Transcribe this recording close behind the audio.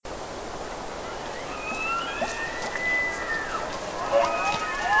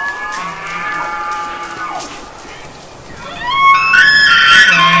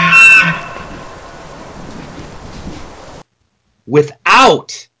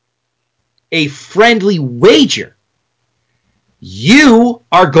a friendly wager. You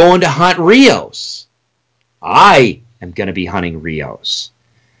are going to hunt Rios. I am going to be hunting Rios.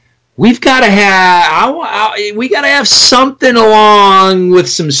 We've got to have something along with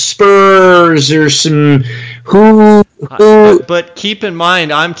some spurs or some who. But keep in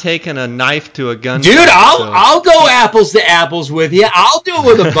mind, I'm taking a knife to a gun. Dude, I'll go apples to apples with you. I'll do it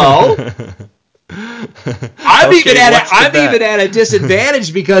with a bow. I'm even at a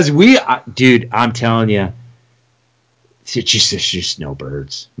disadvantage because dude, I'm telling you, it's just no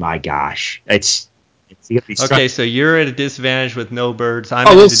birds. My gosh, it's okay. So you're at a disadvantage with no birds. I'm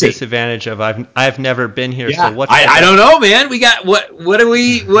at a disadvantage of I've never been here. Yeah. So what? I don't know, man. We got what do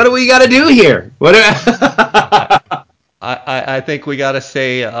we got to do here? I think we got to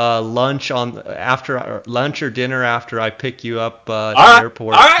say lunch or dinner after I pick you up at the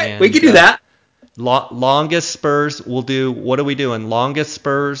airport. All right, we can do that. Longest spurs. We'll do. What are we doing? Longest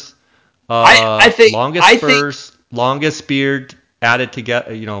spurs. Longest beard added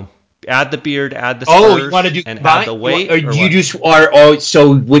together. Add the beard, add the spurs. Oh, you want to do and combine? Add the weight?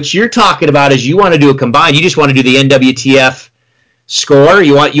 So what you're talking about is you want to do a combine. You just want to do the NWTF score.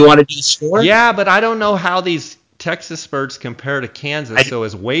 You want to do the score? Yeah, but I don't know how these Texas birds compare to Kansas. So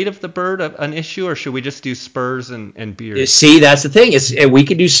is weight of the bird an issue, or should we just do spurs and beard? See, that's the thing. We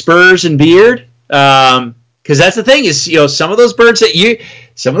could do spurs and beard. Because that's the thing is, some of those birds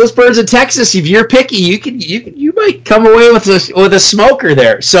in Texas, if you're picky, you might come away with a smoker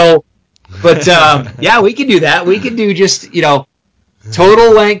there. So, but yeah, we can do that. We can do just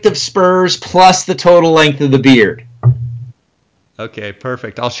total length of spurs plus the total length of the beard. Okay,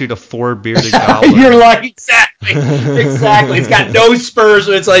 perfect. I'll shoot a 4 bearded gobbler. You're like exactly. It's got no spurs.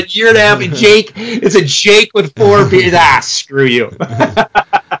 It's like you're gonna have a Jake. It's a Jake with 4 beards. Screw you.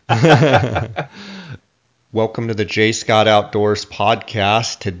 Welcome to the J. Scott Outdoors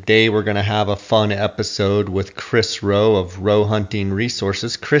podcast. Today we're going to have a fun episode with Chris Rowe of Rowe Hunting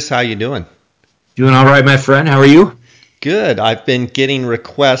Resources. Chris, how you doing? Doing all right, my friend. How are you? Good. I've been getting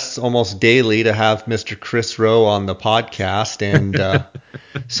requests almost daily to have Mr. Chris Rowe on the podcast, and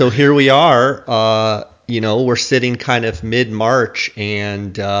so here we are. We're sitting kind of mid-March,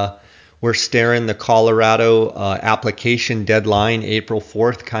 and we're staring the Colorado application deadline, April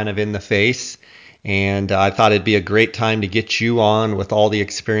 4th, kind of in the face. And I thought it'd be a great time to get you on with all the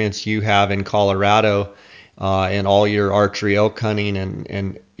experience you have in Colorado and all your archery elk hunting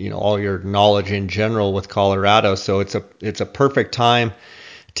and all your knowledge in general with Colorado. So it's a perfect time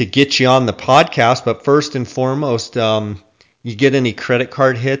to get you on the podcast. But first and foremost, you get any credit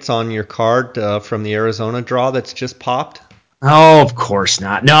card hits on your card from the Arizona draw that's just popped? Oh, of course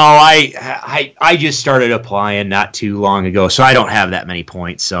not. No, I just started applying not too long ago, so I don't have that many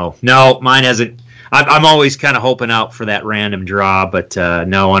points. So no, mine hasn't. I'm always kind of hoping out for that random draw, but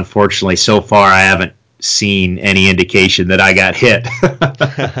no, unfortunately, so far I haven't seen any indication that I got hit.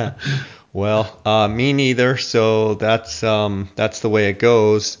 Well, me neither. So that's the way it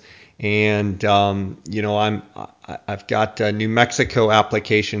goes. And I've got New Mexico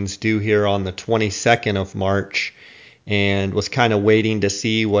applications due here on the 22nd of March, and was kind of waiting to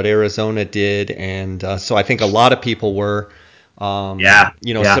see what Arizona did, and so I think a lot of people were.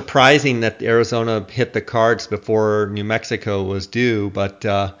 Surprising that Arizona hit the cards before New Mexico was due. But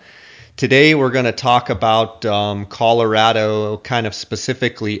today we're going to talk about Colorado, kind of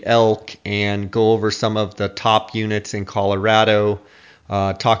specifically elk, and go over some of the top units in Colorado,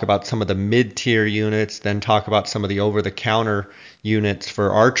 talk about some of the mid-tier units, then talk about some of the over-the-counter units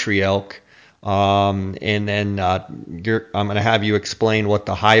for archery elk. And then I'm going to have you explain what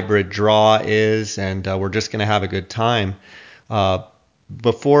the hybrid draw is, and we're just going to have a good time.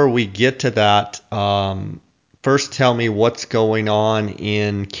 Before we get to that, first tell me what's going on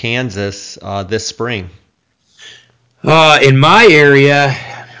in Kansas this spring. In my area,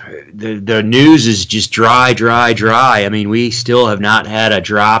 the news is just dry. I mean, we still have not had a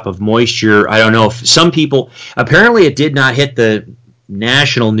drop of moisture. I don't know if some people, apparently it did not hit the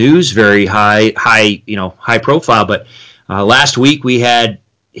national news very high profile, but last week we had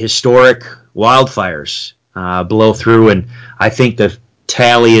historic wildfires blow through, and I think the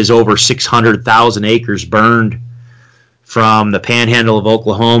tally is over 600,000 acres burned from the panhandle of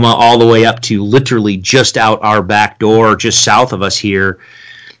Oklahoma all the way up to literally just out our back door, just south of us here.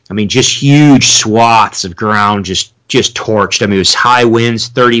 I mean, just huge swaths of ground just torched. I mean, it was high winds,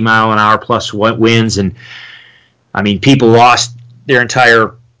 30 mile an hour plus winds, and I mean, people lost their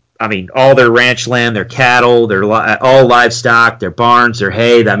all their ranch land, their cattle, their all livestock, their barns, their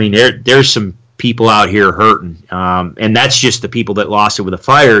hay. I mean, there's some people out here hurting, and that's just the people that lost it with the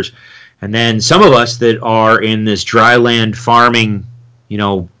fires. And then some of us that are in this dry land farming,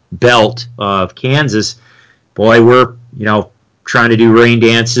 belt of Kansas, boy, we're trying to do rain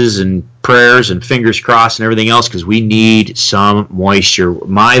dances and prayers and fingers crossed and everything else because we need some moisture.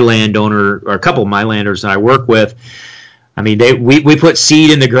 My landowner, or a couple of my landowners that I work with, I mean, we put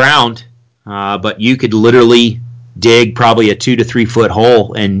seed in the ground, but you could literally dig probably a 2 to 3 foot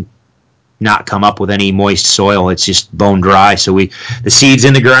hole and not come up with any moist soil. It's just bone dry. So the seed's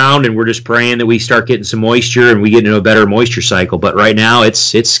in the ground, and we're just praying that we start getting some moisture and we get into a better moisture cycle. But right now,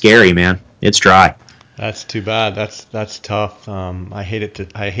 it's scary, man. It's dry. That's too bad. That's tough. I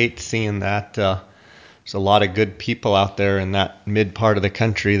hate seeing that. There's a lot of good people out there in that mid part of the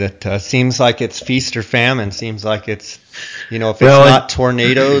country that seems like it's feast or famine. Seems like it's, if it's not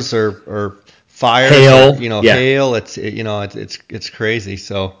tornadoes or fires, hail, hail. It's crazy.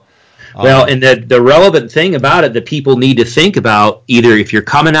 So. Well, and the relevant thing about it that people need to think about, either if you're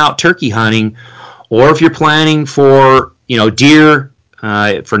coming out turkey hunting, or if you're planning for deer.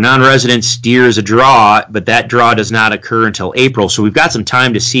 For non-residents, deer is a draw, but that draw does not occur until April. So we've got some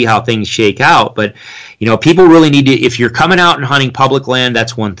time to see how things shake out. But, people really need to, if you're coming out and hunting public land,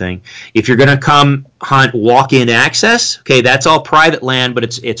 that's one thing. If you're going to come hunt walk-in access, okay, that's all private land, but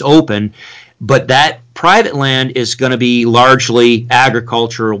it's open. But that private land is going to be largely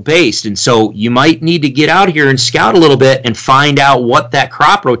agricultural based. And so you might need to get out here and scout a little bit and find out what that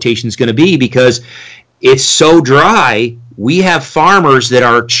crop rotation is going to be, because it's so dry. We have farmers that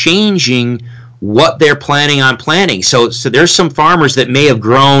are changing what they're planning on planting. So there's some farmers that may have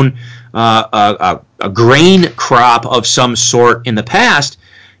grown a grain crop of some sort in the past.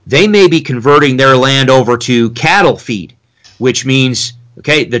 They may be converting their land over to cattle feed, which means,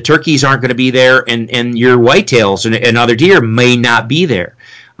 okay, the turkeys aren't going to be there, and your whitetails and other deer may not be there.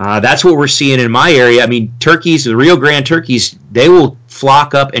 That's what we're seeing in my area. I mean, turkeys, the Rio Grande turkeys, they will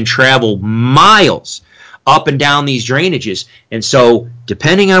flock up and travel miles up and down these drainages. And so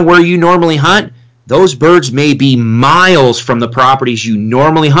depending on where you normally hunt, those birds may be miles from the properties you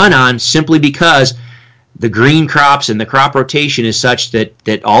normally hunt on, simply because the green crops and the crop rotation is such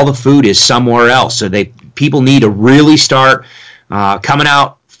that all the food is somewhere else. So people need to really start coming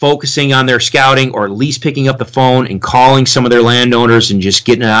out, focusing on their scouting, or at least picking up the phone and calling some of their landowners and just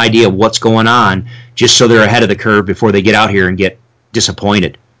getting an idea of what's going on, just so they're ahead of the curve before they get out here and get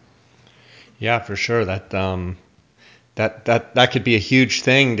disappointed. Yeah, for sure. That could be a huge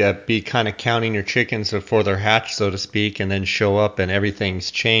thing, to be kind of counting your chickens before they're hatched, so to speak, and then show up and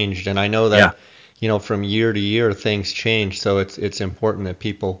everything's changed. And I know that from year to year things change, so it's important that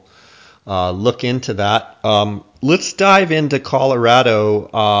people look into that. Let's dive into Colorado.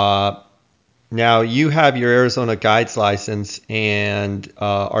 Now, you have your Arizona Guides license, and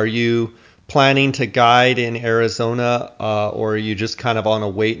are you planning to guide in Arizona, or are you just kind of on a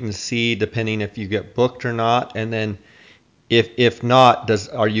wait and see, depending if you get booked or not? And then if not,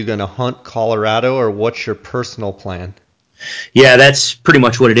 are you going to hunt Colorado, or what's your personal plan? Yeah, that's pretty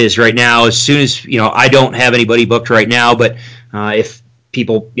much what it is right now. As soon as, I don't have anybody booked right now, but if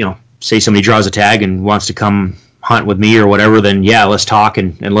people, say somebody draws a tag and wants to come hunt with me or whatever, then yeah, let's talk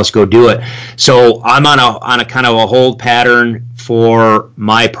and let's go do it. So I'm on a kind of a hold pattern for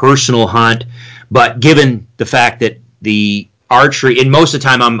my personal hunt, but given the fact that the archery, and most of the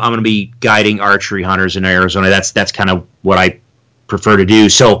time I'm going to be guiding archery hunters in Arizona, that's kind of what I prefer to do.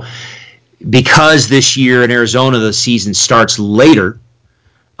 So because this year in Arizona the season starts later,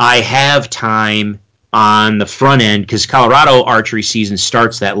 I have time on the front end, because Colorado archery season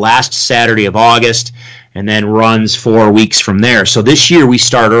starts that last Saturday of August and then runs 4 weeks from there. So this year we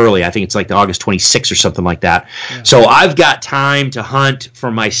start early. I think it's like the August 26th or something like that. Yeah. So I've got time to hunt for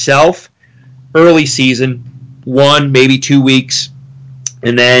myself early season, 1, maybe 2 weeks.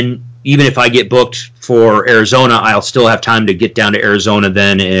 And then even if I get booked for Arizona, I'll still have time to get down to Arizona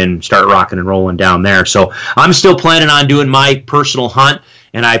then and start rocking and rolling down there. So I'm still planning on doing my personal hunt,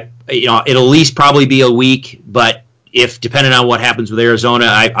 and it'll at least probably be a week, but if depending on what happens with Arizona,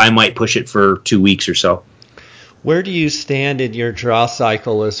 I might push it for 2 weeks or so. Where do you stand in your draw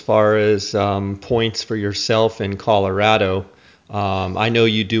cycle as far as points for yourself in Colorado? I know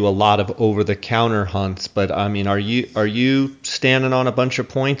you do a lot of over-the-counter hunts, but I mean, are you standing on a bunch of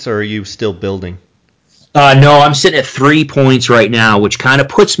points, or are you still building? No, I'm sitting at 3 points right now, which kind of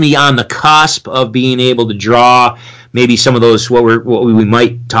puts me on the cusp of being able to draw maybe some of those what we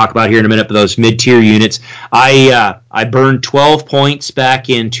might talk about here in a minute, but those mid-tier units. I burned 12 points back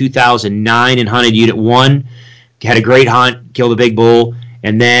in 2009 and hunted Unit 1. Had a great hunt, killed a big bull,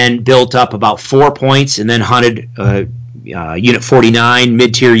 and then built up about 4 points, and then hunted Unit 49,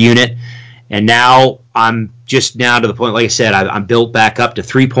 mid-tier unit. And now I'm just now to the point, like I said, I'm built back up to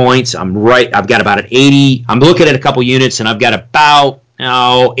 3 points. I've got about an 80. I'm looking at a couple units, and I've got about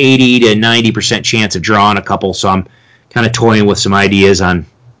 80 to 90% chance of drawing a couple. So I'm kind of toying with some ideas on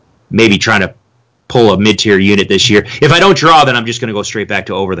maybe trying to pull a mid-tier unit this year. If I don't draw, then I'm just going to go straight back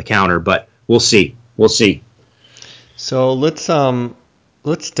to over the counter. But we'll see. We'll see. So let's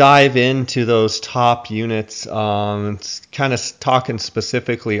dive into those top units. It's kind of talking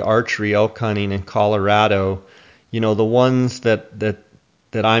specifically archery, elk hunting in Colorado. The ones that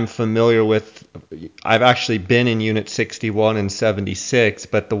I'm familiar with, I've actually been in Unit 61 and 76,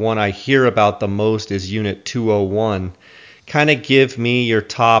 but the one I hear about the most is Unit 201. Kind of give me your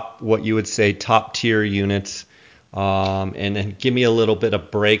top, what you would say, top tier units. And then give me a little bit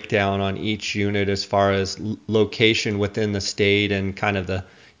of breakdown on each unit as far as location within the state and kind of the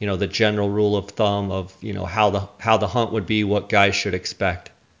the general rule of thumb of how the hunt would be, what guys should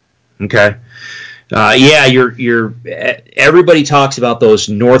expect. Okay. Yeah, you're everybody talks about those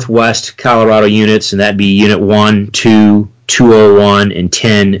Northwest Colorado units, and that'd be Unit 1, 2, 201, and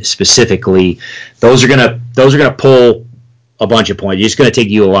 10 specifically. Those are gonna pull a bunch of points. It's gonna take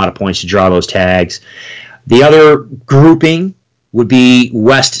you a lot of points to draw those tags. The other grouping would be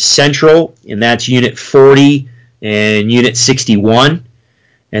West Central, and that's Unit 40 and Unit 61.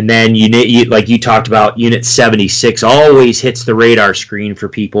 And then like you talked about, Unit 76 always hits the radar screen for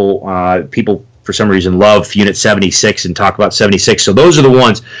people. People, for some reason, love Unit 76 and talk about 76. So those are the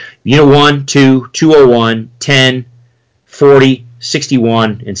ones. Unit 1, 2, 201, 10, 40,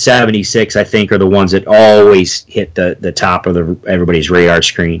 61, and 76, I think, are the ones that always hit the top of everybody's radar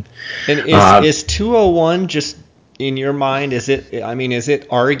screen. And is 201 just, in your mind, is it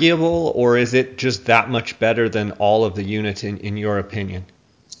arguable, or is it just that much better than all of the units in your opinion?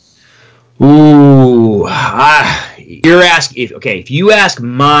 Ooh, you're asking. If you ask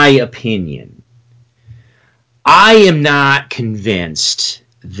my opinion, I am not convinced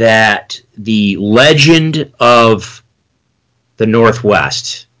that the legend of the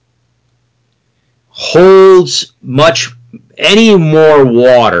Northwest holds any more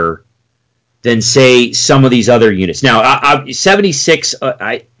water than, say, some of these other units. Now, 76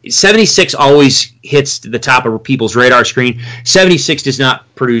 always hits the top of people's radar screen. 76 does not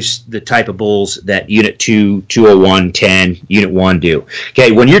produce the type of bulls that Unit 2, 201, 10, Unit 1 do.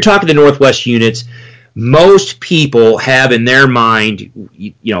 Okay, when you're talking to Northwest units, most people have in their mind,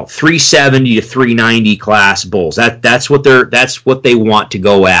 370 to 390 class bulls. That's what they want to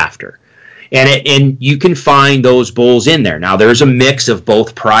go after. And you can find those bulls in there. Now, there's a mix of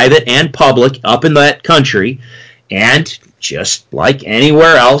both private and public up in that country, and just like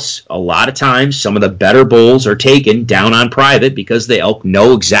anywhere else, a lot of times some of the better bulls are taken down on private because the elk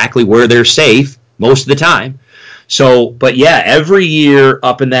know exactly where they're safe most of the time. So, but yeah, every year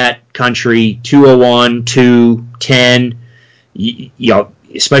up in that country, 201, 2, 10,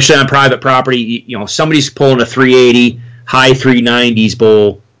 especially on private property, somebody's pulling a 380, high 390s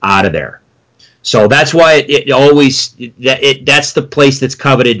bull out of there. So that's why that's the place that's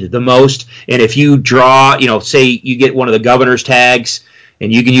coveted the most. And if you draw, say you get one of the governor's tags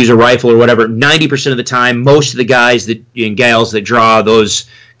and you can use a rifle or whatever, 90% of the time, most of the guys and gals that draw those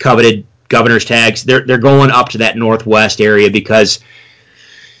coveted governor's tags, they're going up to that Northwest area because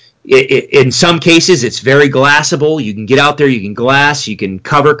in some cases it's very glassable. You can get out there, you can glass, you can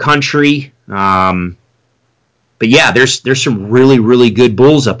cover country. But yeah, there's some really, really good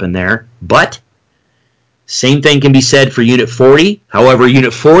bulls up in there. But same thing can be said for Unit 40. However,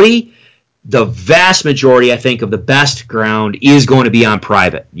 Unit 40, the vast majority, I think, of the best ground is going to be on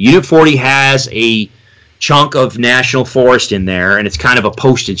private. Unit 40 has a chunk of national forest in there, and it's kind of a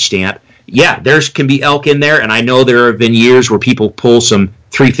postage stamp. Yeah, there can be elk in there, and I know there have been years where people pull some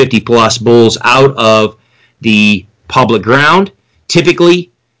 350-plus bulls out of the public ground. Typically,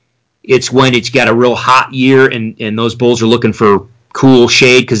 it's when it's got a real hot year, and those bulls are looking for cool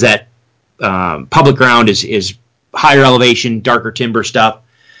shade because that public ground is higher elevation, darker timber stuff.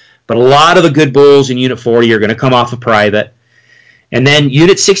 But a lot of the good bulls in Unit 40 are going to come off of private. And then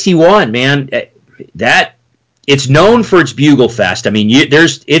Unit 61, man, that it's known for its bugle fest. I mean,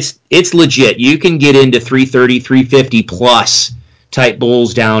 it's legit. You can get into 330, 350 plus type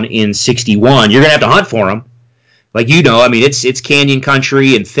bulls down in 61. You're going to have to hunt for them. Like, I mean, it's canyon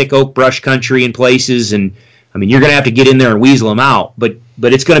country and thick oak brush country in places, and I mean, you're going to have to get in there and weasel them out, but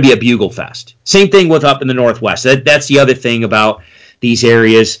it's going to be a bugle fest. Same thing with up in the Northwest. That's the other thing about these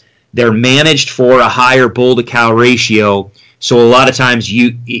areas. They're managed for a higher bull to cow ratio, so a lot of times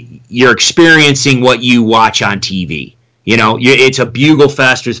you're experiencing what you watch on TV. It's a bugle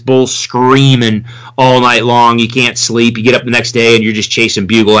fest. There's bulls screaming all night long. You can't sleep. You get up the next day and you're just chasing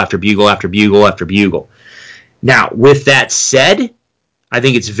bugle after bugle after bugle after bugle. Now, with that said, I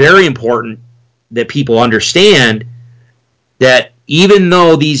think it's very important that people understand that even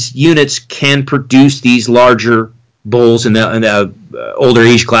though these units can produce these larger bulls and the older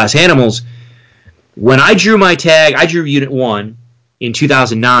age class animals, when I drew my tag, I drew Unit 1 in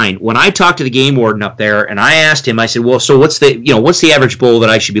 2009. When I talked to the game warden up there and I asked him, I said, well, so what's the average bull that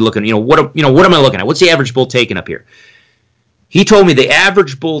I should be looking at? What am I looking at? What's the average bull taken up here? He told me the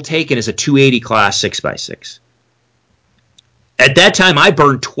average bull taken is a 280 class 6x6. At that time, I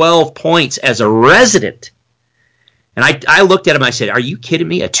burned 12 points as a resident. And I looked at him, I said, are you kidding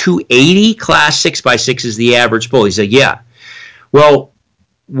me? A 280 class 6x6 is the average bull. He said, yeah. Well,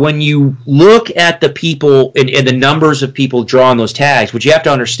 when you look at the people and the numbers of people drawing those tags, what you have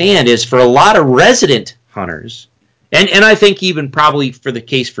to understand is for a lot of resident hunters, and I think even probably for the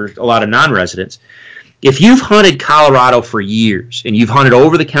case for a lot of non-residents, if you've hunted Colorado for years and you've hunted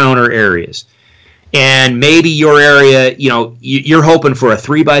over-the-counter areas, and maybe your area, you're hoping for a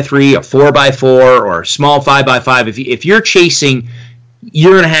 3x3, a 4x4, or a small 5x5. If you're chasing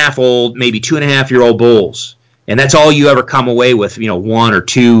year-and-a-half old, maybe 2.5-year-old bulls, and that's all you ever come away with, one or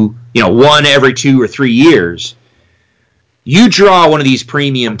two, one every 2 or 3 years, you draw one of these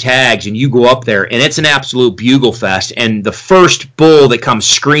premium tags and you go up there, and it's an absolute bugle fest, and the first bull that comes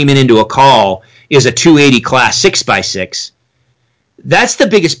screaming into a call is a 280 class 6x6. That's the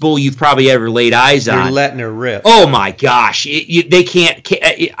biggest bull you've probably ever laid eyes on. You're letting her rip. Oh, my gosh. They can't,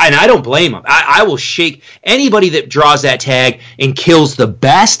 and I don't blame them. I will shake anybody that draws that tag and kills the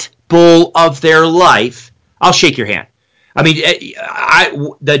best bull of their life. I'll shake your hand. I mean,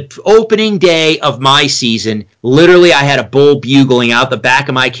 the opening day of my season, literally I had a bull bugling out the back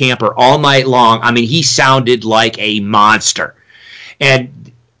of my camper all night long. I mean, he sounded like a monster.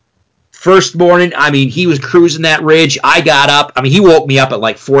 And first morning, I mean, he was cruising that ridge. I got up. I mean, he woke me up at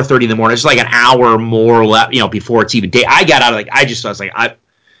like 4:30 in the morning. It's like an hour more left, before it's even day. I got out I was like,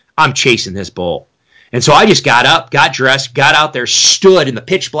 I'm chasing this bull. And so I just got up, got dressed, got out there, stood in the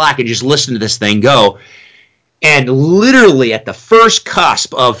pitch black and just listened to this thing go. And literally at the first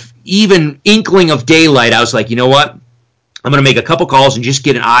cusp of even inkling of daylight, I was like, you know what? I'm going to make a couple calls and just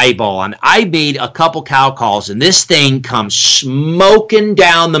get an eyeball on. I made a couple cow calls, and this thing comes smoking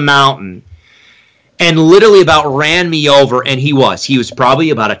down the mountain and literally about ran me over, and he was probably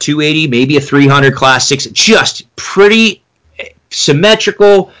about a 280, maybe a 300 class 6, just pretty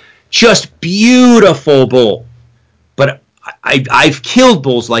symmetrical, just beautiful bull. But I've killed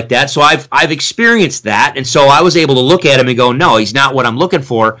bulls like that, so I've experienced that, and so I was able to look at him and go, no, he's not what I'm looking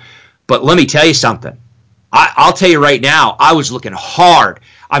for. But let me tell you something. I'll tell you right now, I was looking hard.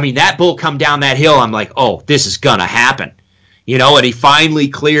 I mean, that bull come down that hill, I'm like, oh, this is going to happen. And he finally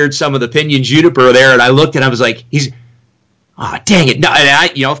cleared some of the pinyon juniper there, and I looked and I was like, dang it. No,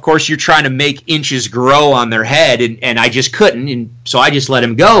 and of course, you're trying to make inches grow on their head, and I just couldn't, and so I just let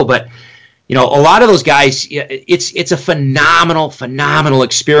him go. But, a lot of those guys, it's a phenomenal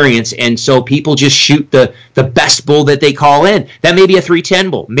experience, and so people just shoot the best bull that they call in. That may be a 310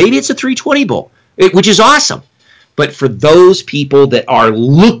 bull. Maybe it's a 320 bull. Which is awesome. But for those people that are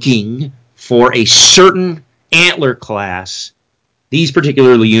looking for a certain antler class, these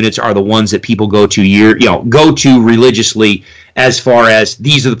particular units are the ones that people go to religiously, as far as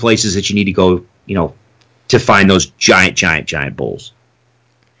these are the places that you need to go, to find those giant bulls.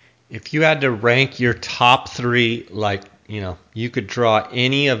 If you had to rank your top 3, you could draw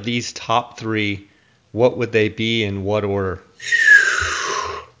any of these top 3, what would they be in what order?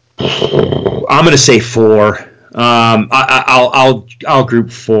 I'm going to say 4. I'll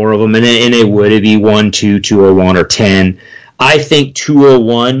group 4 of them, and it would be 1, 2, 201, or 10. I think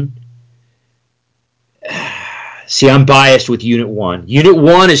 201. See, I'm biased with Unit 1. Unit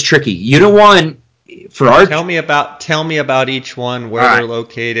 1 is tricky. Unit 1 for our tell me about each one, where they're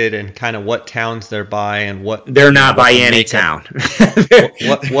located, and kind of what towns they're by, and what they're not by any town.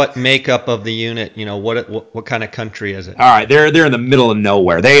 what makeup of the unit? What kind of country is it? All right, they're in the middle of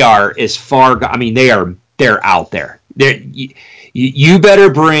nowhere. They are as far. I mean, they're out there. You better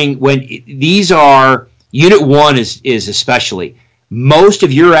bring when these are Unit 1 is especially. Most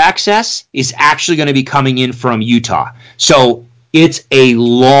of your access is actually going to be coming in from Utah, so it's a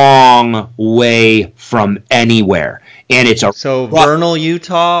long way from anywhere, and it's Vernal,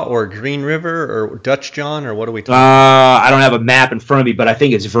 Utah, or Green River, or Dutch John, or what are we talking? I don't have a map in front of me, but I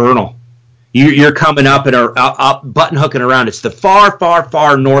think it's Vernal. You're coming up and up button hooking around. It's the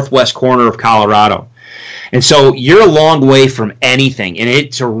far northwest corner of Colorado, and so you're a long way from anything, and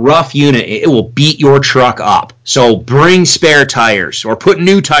it's a rough unit. It will beat your truck up. So bring spare tires or put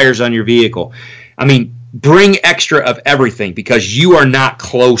new tires on your vehicle. I mean, bring extra of everything because you are not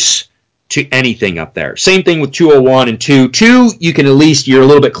close to anything up there. Same thing with 201 and 2. 2, you can at least, you're a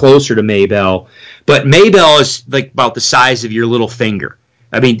little bit closer to Maybell, but Maybell is like about the size of your little finger.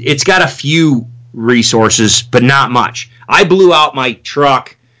 I mean, it's got a few resources, but not much. I blew out my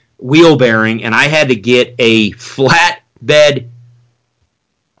truck wheel bearing, and I had to get a flatbed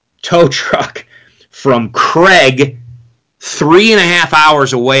tow truck from Craig 3.5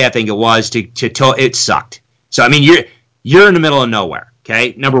 hours away, I think it was, to tow. It sucked. So, I mean, you're in the middle of nowhere,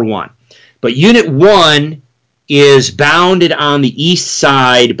 okay, number one. But Unit 1 is bounded on the east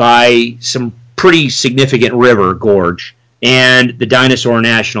side by some pretty significant river gorge and the Dinosaur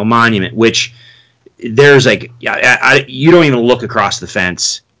National Monument, which there's like, you don't even look across the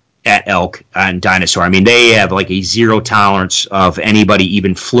fence at elk and dinosaur. I mean, they have like a zero tolerance of anybody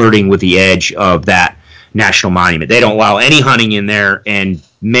even flirting with the edge of that national monument. They don't allow any hunting in there, and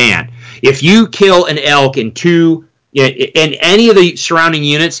man, if you kill an elk in any of the surrounding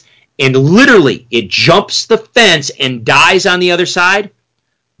units, and literally it jumps the fence and dies on the other side,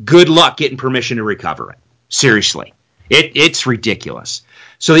 good luck getting permission to recover it. Seriously. It's ridiculous.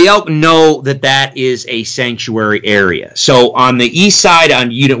 So the elk know that is a sanctuary area. So on the east side,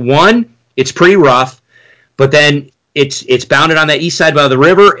 on Unit 1, it's pretty rough, but then it's bounded on that east side by the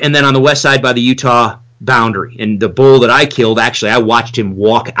river, and then on the west side by the Utah boundary. And the bull that I killed, actually, I watched him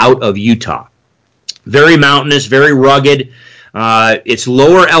walk out of Utah. Very mountainous, very rugged. It's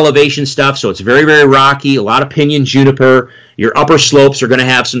lower elevation stuff, so it's very, very rocky, a lot of pinyon juniper. Your upper slopes are going to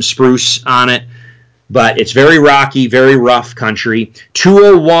have some spruce on it, but it's very rocky, very rough country.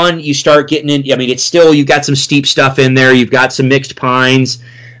 201, you start getting in, I mean, it's still, you've got some steep stuff in there. You've got some mixed pines,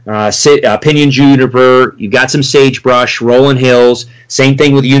 pinyon juniper. You've got some sagebrush, rolling hills. Same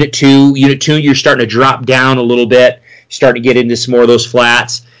thing with Unit 2. Unit 2, you're starting to drop down a little bit. You're starting to get into some more of those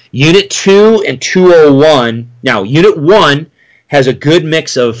flats. Unit 2 and 201, now Unit 1 has a good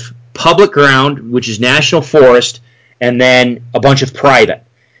mix of public ground, which is national forest, and then a bunch of private.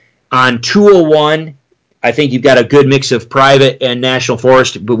 On 201, I think you've got a good mix of private and national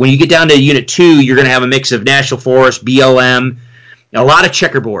forest, but when you get down to Unit 2, you're going to have a mix of national forest, BLM, a lot of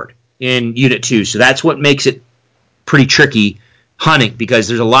checkerboard in Unit 2, so that's what makes it pretty tricky hunting, because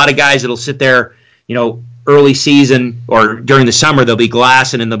there's a lot of guys that'll sit there, early season or during the summer, they'll be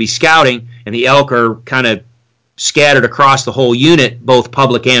glassing and they'll be scouting, and the elk are kind of scattered across the whole unit, both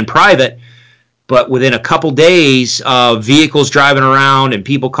public and private. But within a couple days of vehicles driving around and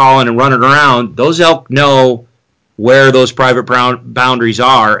people calling and running around, those elk know where those private boundaries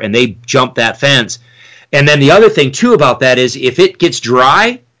are, and they jump that fence. And then the other thing, too, about that is if it gets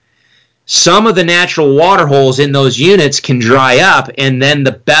dry, some of the natural water holes in those units can dry up, and then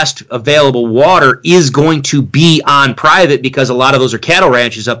the best available water is going to be on private, because a lot of those are cattle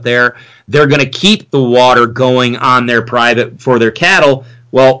ranches up there. They're going to keep the water going on their private for their cattle.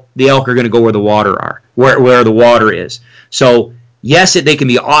 Well, the elk are going to go where the water where the water is. So yes, they can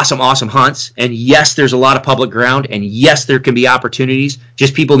be awesome, awesome hunts, and yes, there's a lot of public ground, and yes, there can be opportunities.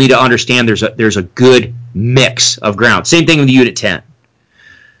 Just people need to understand there's a good mix of ground. Same thing with Unit 10.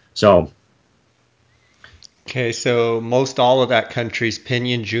 So. Okay, so most all of that country's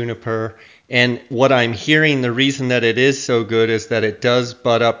pinyon juniper, and what I'm hearing, the reason that it is so good is that it does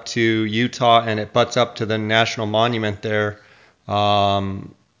butt up to Utah, and it butts up to the national monument there.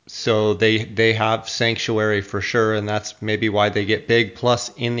 So they have sanctuary for sure, and that's maybe why they get big.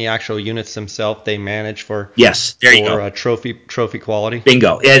 Plus, in the actual units themselves, they manage for trophy quality.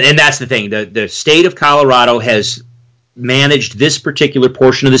 Bingo, and that's the thing. The state of Colorado has managed this particular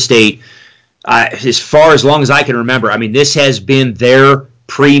portion of the state as far as long as I can remember. I mean, this has been their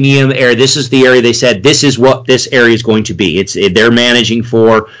premium area. This is the area they said this is what this area is going to be. They're managing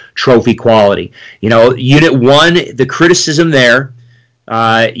for trophy quality. Unit 1, the criticism there,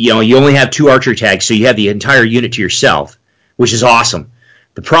 you only have 2 archery tags, so you have the entire unit to yourself, which is awesome.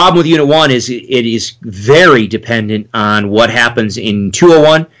 The problem with Unit 1 is it is very dependent on what happens in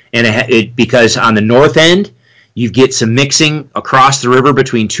 201, and because on the north end, you get some mixing across the river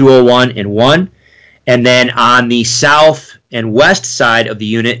between 201 and 1, and then on the south and west side of the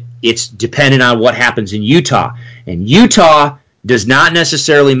unit, it's dependent on what happens in Utah. And Utah does not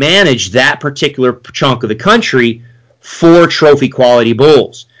necessarily manage that particular chunk of the country for trophy quality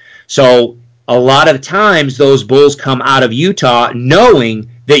bulls. So a lot of times those bulls come out of Utah knowing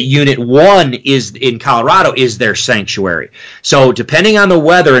that Unit 1 is in Colorado is their sanctuary. So depending on the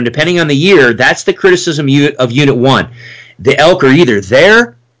weather and depending on the year, that's the criticism of Unit 1. The elk are either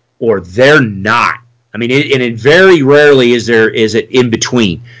there or they're not. I mean, it very rarely is it in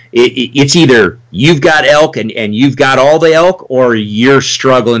between. It's either you've got elk and you've got all the elk, or you're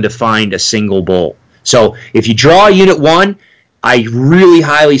struggling to find a single bull. So if you draw Unit 1, I really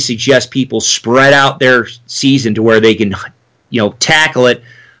highly suggest people spread out their season to where they can, tackle it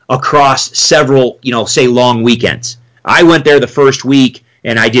across several, say long weekends. I went there the first week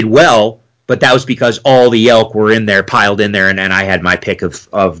and I did well, but that was because all the elk were in there, piled in there, and I had my pick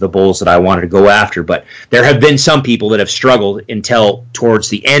of the bulls that I wanted to go after. But there have been some people that have struggled until towards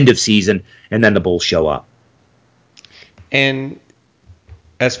the end of season, and then the bulls show up. And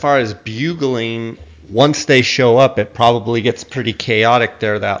as far as bugling, once they show up, it probably gets pretty chaotic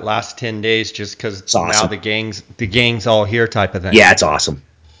there that last 10 days just because awesome. Now the gang's all here type of thing. Yeah, it's awesome.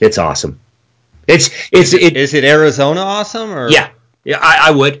 It's awesome. Is it Arizona awesome? Or? Yeah, I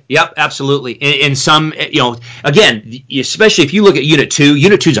would. Yep, absolutely. In some, again, especially if you look at Unit 2,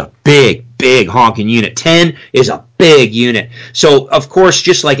 Unit 2 is a big honking unit. 10 is a big unit. So, of course,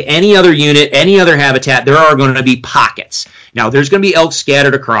 just like any other unit, any other habitat, there are going to be pockets. Now, there's going to be elk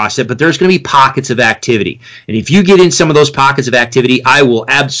scattered across it, but there's going to be pockets of activity. And if you get in some of those pockets of activity, I will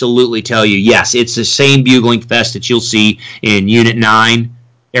absolutely tell you, yes, it's the same bugling fest that you'll see in Unit 9,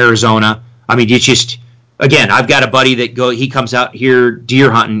 Arizona. I mean, it's just, again, I've got a buddy he comes out here deer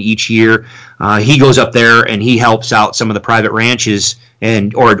hunting each year. He goes up there and he helps out some of the private ranches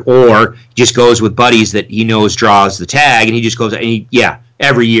or just goes with buddies that he knows draws the tag, and he just goes,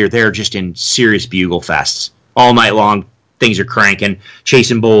 every year they're just in serious bugle fests. All night long, things are cranking,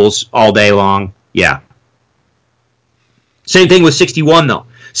 chasing bulls all day long. Yeah. Same thing with 61, though.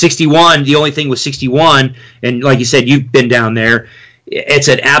 61, the only thing with 61, and like you said, you've been down there, it's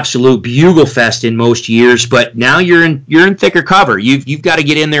an absolute bugle fest in most years, but now you're in thicker cover. You've got to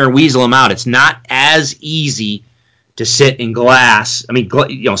get in there and weasel them out. It's not as easy to sit in glass. I mean,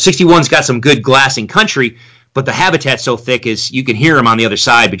 61's got some good glassing country, but the habitat's so thick is you can hear them on the other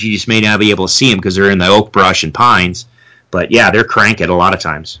side, but you just may not be able to see them because they're in the oak brush and pines. But yeah, they're cranking a lot of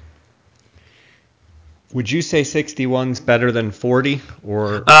times. Would you say 61's better than 40?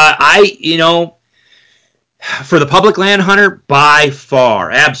 Or for the public land hunter, by far,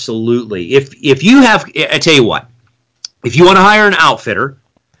 absolutely. If you have, I tell you what, if you want to hire an outfitter,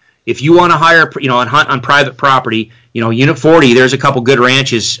 if you want to hire, and hunt on private property, Unit 40, there's a couple good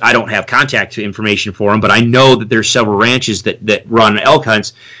ranches. I don't have contact information for them, but I know that there's several ranches that run elk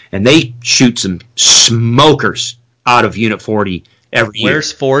hunts, and they shoot some smokers out of Unit 40 every year.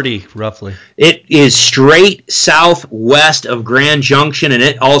 Where's 40, roughly? It is straight southwest of Grand Junction, and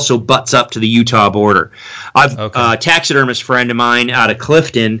it also butts up to the Utah border. A taxidermist friend of mine out of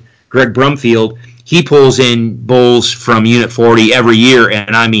Clifton, Greg Brumfield, he pulls in bulls from Unit 40 every year,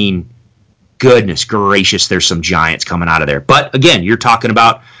 and I mean, goodness gracious, there's some giants coming out of there. But again, you're talking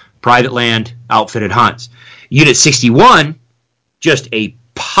about private land, outfitted hunts. Unit 61, just a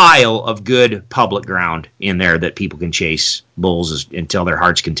pile of good public ground in there that people can chase bulls until their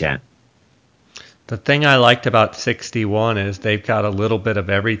heart's content. The thing I liked about 61 is they've got a little bit of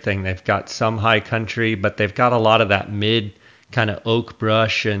everything. They've got some high country, but they've got a lot of that mid kind of oak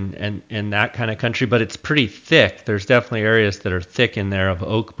brush and that kind of country, but it's pretty thick. There's definitely areas that are thick in there of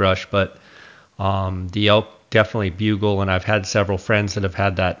oak brush, but the elk definitely bugle, and I've had several friends that have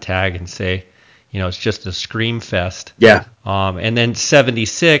had that tag and say, it's just a scream fest. Yeah. And then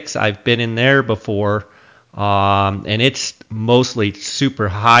 76, I've been in there before, and it's mostly super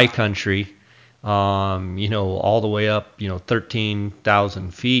high country, all the way up,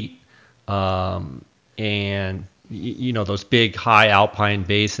 13,000 feet, and those big high alpine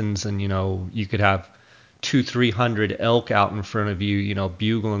basins, and you could have 200-300 elk out in front of you,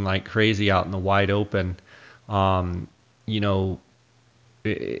 bugling like crazy out in the wide open.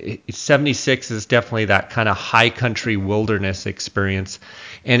 76 is definitely that kind of high country wilderness experience,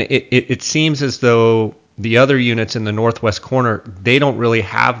 and it seems as though the other units in the northwest corner, they don't really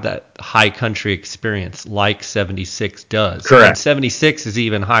have that high country experience like 76 does. Correct. And 76 is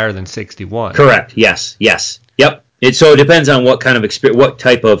even higher than 61. Correct. Yes. Yep. So it depends on what kind of experience, what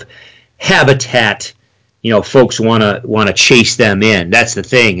type of habitat, folks want to chase them in. That's the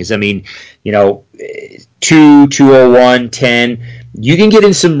thing. 2, 201, 10. You can get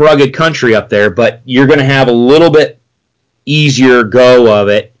in some rugged country up there, but you're going to have a little bit easier go of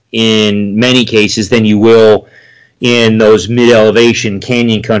it in many cases than you will in those mid-elevation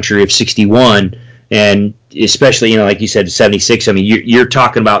canyon country of 61, and especially, like you said, 76. I mean, you're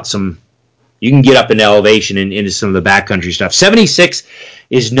talking about you can get up in elevation and into some of the backcountry stuff. 76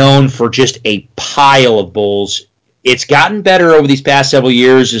 is known for just a pile of bulls. It's gotten better over these past several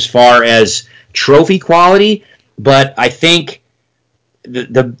years as far as trophy quality, but I think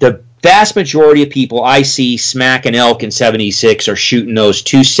the vast majority of people I see smacking elk in 76 are shooting those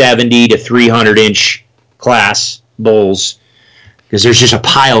 270 to 300 inch class bulls, because there's just a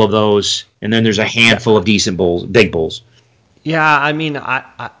pile of those, and then there's a handful of decent bulls, big bulls. Yeah, I mean,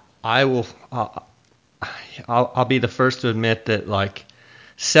 I will. I'll be the first to admit that like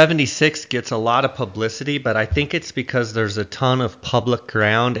 76 gets a lot of publicity, but I think it's because there's a ton of public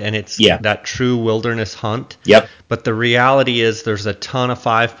ground and it's that true wilderness hunt. Yep. But the reality is there's a ton of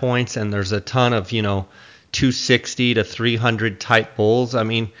 5 points and there's a ton of 260 to 300 type bulls. I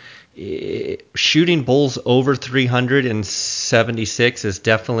mean, shooting bulls over 376 is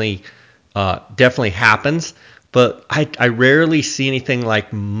definitely happens, but I rarely see anything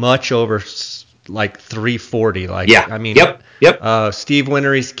like much over like 340. Like, yeah. I mean, yep. Steve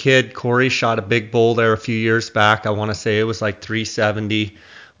Winnery's kid Corey shot a big bull there a few years back. I want to say it was like 370.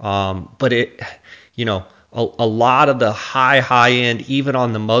 But it, a lot of the high end, even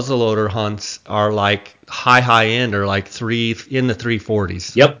on the muzzleloader hunts, are like high end or like in the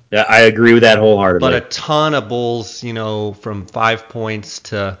 340s. Yep, I agree with that wholeheartedly. But a ton of bulls, from 5 points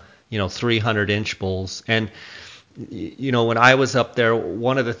to 300-inch bulls. And when I was up there,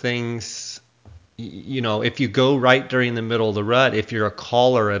 one of the things, if you go right during the middle of the rut, if you're a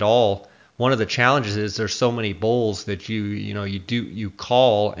caller at all, one of the challenges is there's so many bulls that you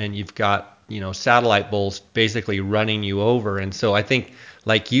call and you've got satellite bulls basically running you over. And so I think,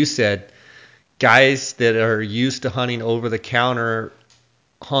 like you said, guys that are used to hunting over the counter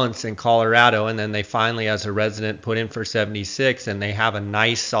hunts in Colorado, and then they finally, as a resident, put in for 76, and they have a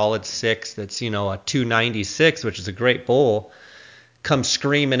nice solid 6 that's a 296, which is a great bull, come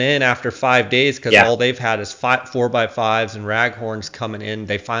screaming in after 5 days because all they've had is 4x5s and raghorns coming in.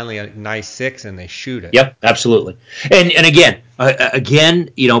 They finally a nice 6 and they shoot it. Yep, absolutely. And again,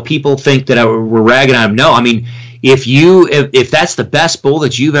 people think that we're ragging on them. No, I mean, if that's the best bull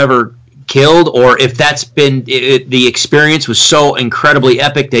that you've ever killed, or if that's been the experience was so incredibly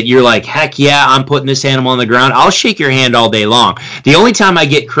epic that you're like, heck yeah, I'm putting this animal on the ground, I'll shake your hand all day long. The only time I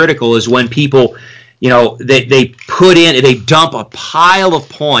get critical is when people, they dump a pile of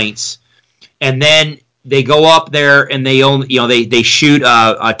points, and then they go up there and they only, they shoot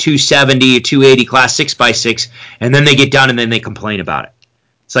a 270, a 280 class 6x6, and then they get done and then they complain about it.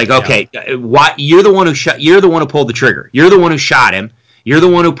 It's like, okay, why? You're the one who pulled the trigger. You're the one who shot him. You're the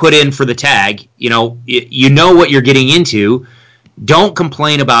one who put in for the tag. You know what you're getting into. Don't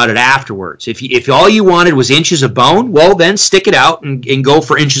complain about it afterwards. If all you wanted was inches of bone, well, then stick it out and go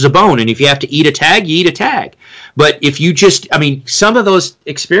for inches of bone. And if you have to eat a tag, you eat a tag. But if you some of those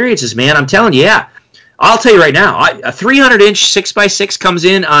experiences, man, I'm telling you, I'll tell you right now, a 300-inch 6x6 comes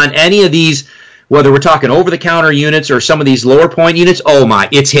in on any of these, whether we're talking over-the-counter units or some of these lower point units, oh my,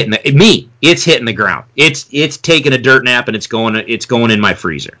 it's hitting the ground. It's taking a dirt nap and it's going in my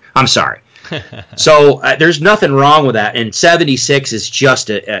freezer. I'm sorry. So there's nothing wrong with that. And 76 is just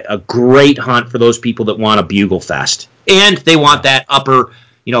a great hunt for those people that want a bugle fest. And they want that upper,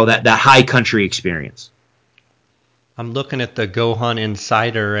 that high country experience. I'm looking at the Go Hunt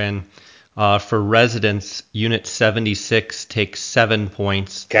Insider, and for residents, Unit 76 takes 7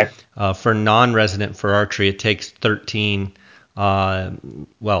 points. Okay. For non-resident for archery, it takes 13.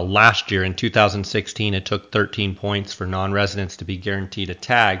 Last year in 2016, it took 13 points for non-residents to be guaranteed a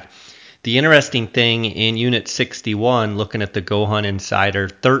tag. The interesting thing in Unit 61, looking at the Go Hunt Insider,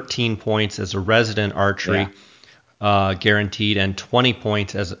 13 points as a resident archery guaranteed, and 20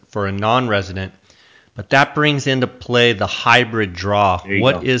 points for a non-resident. But that brings into play the hybrid draw.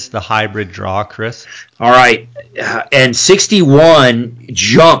 What is the hybrid draw, Chris? All right. And 61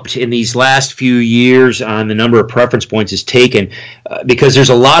 jumped in these last few years on the number of preference points it's taken because there's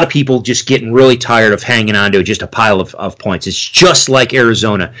a lot of people just getting really tired of hanging on to just a pile of points. It's just like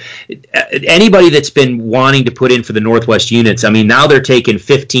Arizona. Anybody that's been wanting to put in for the Northwest units, now they're taking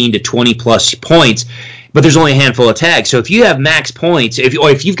 15 to 20 plus points. But there's only a handful of tags. So if you have max points,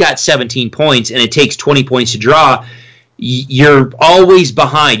 if you've got 17 points and it takes 20 points to draw, you're always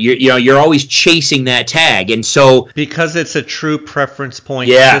behind. You're always chasing that tag. And so because it's a true preference point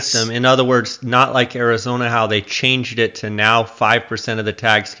system. In other words, not like Arizona, how they changed it to now 5% of the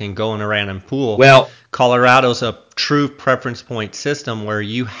tags can go in a random pool. Well, Colorado's a true preference point system where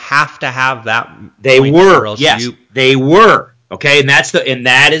you have to have that. They were. Okay, and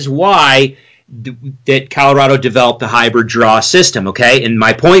that is why that Colorado developed the hybrid draw system, okay? And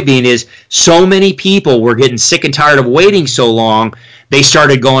my point being is so many people were getting sick and tired of waiting so long, they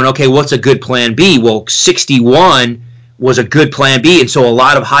started going, okay, what's a good plan B? Well, 61 was a good plan B, and so a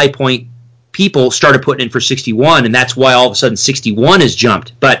lot of high point people started putting in for 61, and that's why all of a sudden 61 has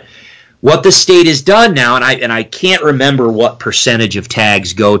jumped. But what the state has done now, and I can't remember what percentage of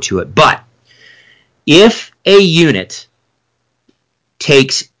tags go to it, but if a unit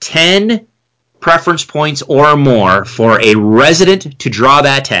takes 10 preference points or more for a resident to draw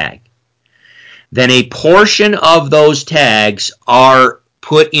that tag, then a portion of those tags are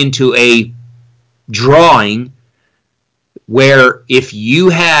put into a drawing where if you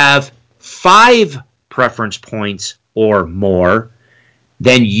have 5 preference points or more,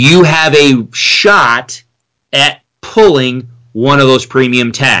 then you have a shot at pulling one of those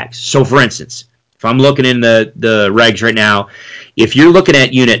premium tags. So for instance, if I'm looking in the regs right now, if you're looking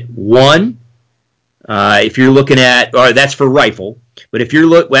at Unit 1, if you're looking at, or that's for rifle, but if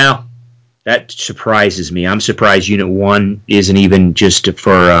you're well, that surprises me. I'm surprised Unit 1 isn't even just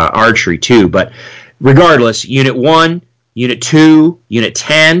for archery too. But regardless, Unit 1, Unit 2, Unit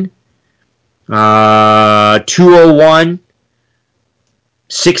 10, 201,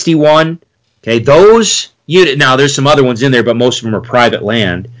 61. Okay, those units. Now there's some other ones in there, but most of them are private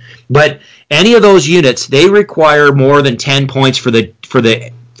land. But any of those units, they require more than 10 points for the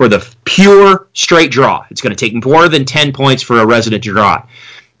pure straight draw. It's going to take more than 10 points for a resident to draw.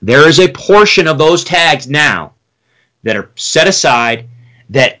 There is a portion of those tags now that are set aside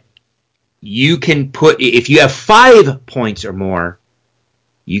that you can put, if you have 5 points or more,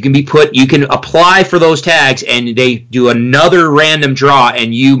 you can apply for those tags and they do another random draw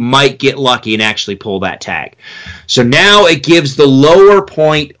and you might get lucky and actually pull that tag. So now it gives the lower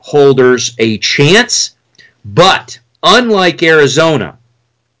point holders a chance, but unlike Arizona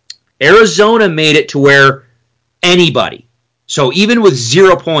made it to where anybody, so even with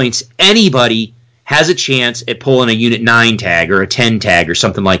 0 points, anybody has a chance at pulling a Unit 9 tag or a 10 tag or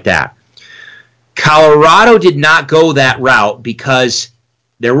something like that. Colorado did not go that route because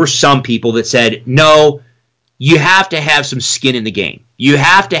there were some people that said, no, you have to have some skin in the game. You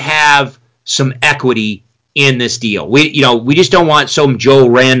have to have some equity in this deal. We just don't want some Joe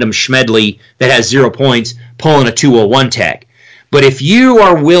random Schmedley that has 0 points pulling a 201 tag. But if you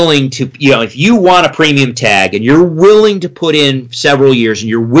are willing to, if you want a premium tag and you're willing to put in several years and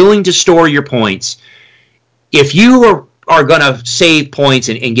you're willing to store your points, if you are going to save points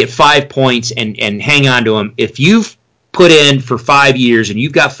and get 5 points and hang on to them, if you've put in for 5 years and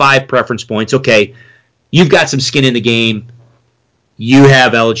you've got 5 preference points, okay, you've got some skin in the game, you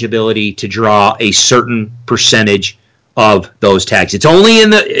have eligibility to draw a certain percentage of those tags. It's only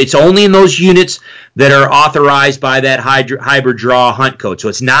in those units that are authorized by that hybrid draw hunt code. So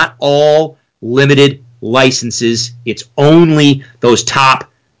it's not all limited licenses. It's only those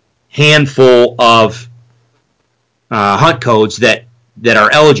top handful of hunt codes that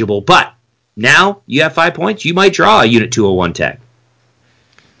are eligible. But now you have 5 points, you might draw a Unit 201 tag.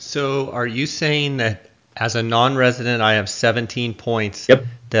 So are you saying that as a non-resident I have 17 points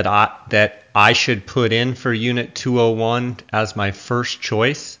that I should put in for Unit 201 as my first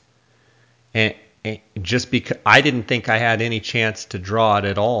choice? And just because I didn't think I had any chance to draw it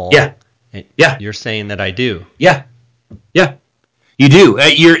at all. Yeah. Yeah. You're saying that I do. Yeah. Yeah. You do.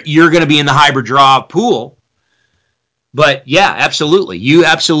 You're going to be in the hybrid draw pool. But yeah, absolutely. You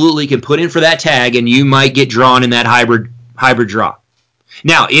absolutely can put in for that tag and you might get drawn in that hybrid draw.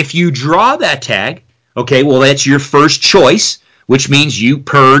 Now, if you draw that tag, okay, well, that's your first choice, which means you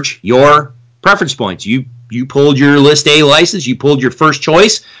purge your preference points. You pulled your List A license, you pulled your first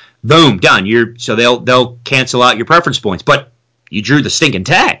choice, boom, done. So they'll cancel out your preference points, but you drew the stinking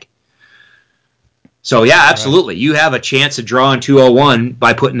tag. So yeah, absolutely. Right. You have a chance of drawing 201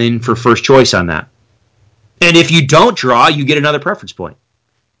 by putting in for first choice on that. And if you don't draw, you get another preference point.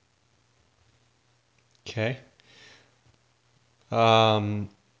 Okay.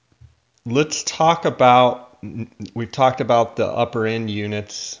 Let's talk about, we've talked about the upper end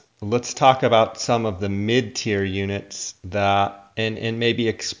units. Let's talk about some of the mid-tier units and maybe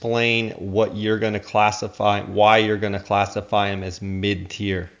explain what you're going to classify, why you're going to classify them as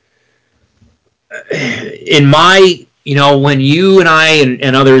mid-tier. In my, when you and I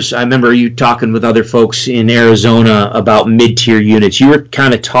and others, I remember you talking with other folks in Arizona about mid-tier units. You were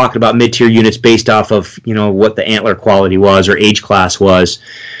kind of talking about mid-tier units based off of, what the antler quality was or age class was.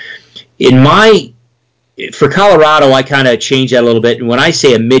 For Colorado, I kind of changed that a little bit. And when I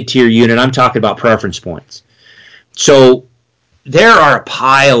say a mid-tier unit, I'm talking about preference points. So there are a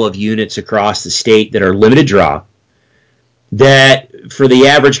pile of units across the state that are limited draw that for the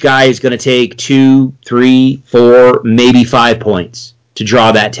average guy is going to take 2, 3, 4, maybe 5 points to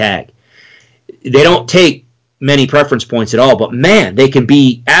draw that tag. They don't take many preference points at all, but man, they can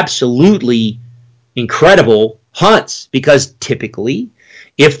be absolutely incredible hunts because typically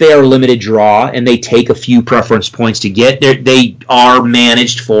if they are limited draw and they take a few preference points to get, they are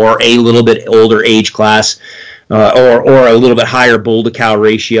managed for a little bit older age class or a little bit higher bull to cow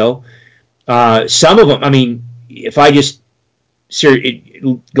ratio. Some of them, if I just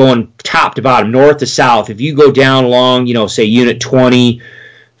going top to bottom, north to south, if you go down along, say Unit 20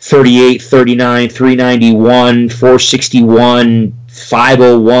 38, 39, 391, 461,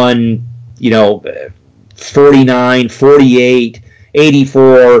 501, 49, 48,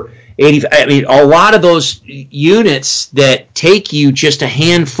 84, 80. I mean, a lot of those units that take you just a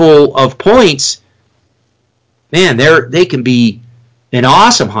handful of points, man, they can be an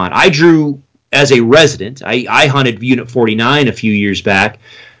awesome hunt. I drew as a resident. I hunted Unit 49 a few years back.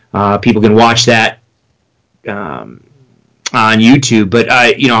 People can watch that on YouTube. But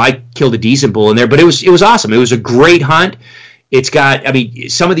I killed a decent bull in there. But it was awesome. It was a great hunt. It's got, I mean,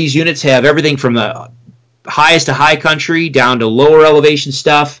 some of these units have everything from the highest to high country down to lower elevation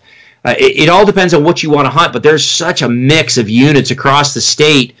stuff. It all depends on what you want to hunt. But there's such a mix of units across the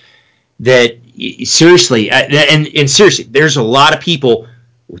state that seriously, and seriously, there's a lot of people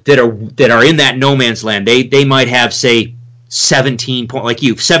that are in that no man's land. They might have, say, 17 points, like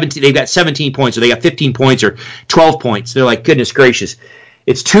you, 17. They've got 17 points, or they got 15 points, or 12 points. They're like, goodness gracious,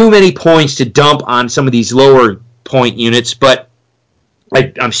 it's too many points to dump on some of these lower point units. But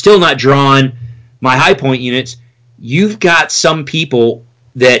I'm still not drawing my high point units. You've got some people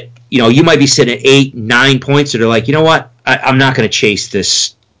that you might be sitting at 8, 9 points that are like, you know what, I'm not going to chase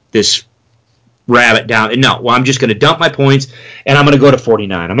this rabbit down. No, well, I'm just going to dump my points, and I'm going to go to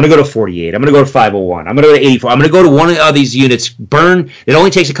 49. I'm going to go to 48. I'm going to go to 501. I'm going to go to 84. I'm going to go to one of these units. Burn. It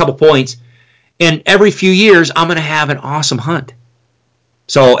only takes a couple points, and every few years, I'm going to have an awesome hunt.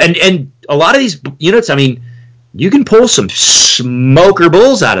 So, and a lot of these units, I mean, you can pull some smoker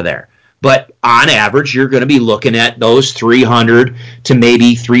bulls out of there. But on average, you're going to be looking at those 300 to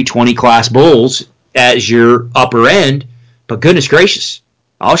maybe 320 class bulls as your upper end. But goodness gracious,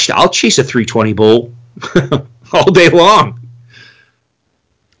 I'll chase a 320 bull all day long.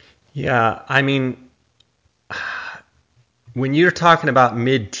 Yeah, I mean, when you're talking about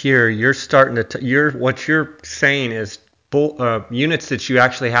mid-tier, you're starting to what you're saying is units that you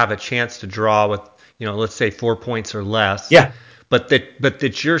actually have a chance to draw with, let's say 4 points or less. Yeah. But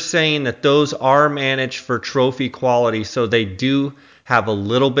that you're saying that those are managed for trophy quality, so they do have a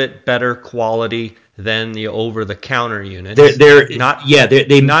little bit better quality than the over-the-counter units. They're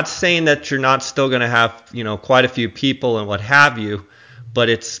not saying that you're not still going to have quite a few people and what have you, but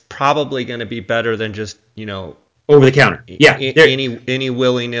it's probably going to be better than just over the counter. Yeah, any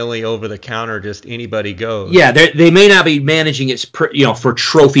willy-nilly over the counter, just anybody goes. Yeah, they may not be managing it, for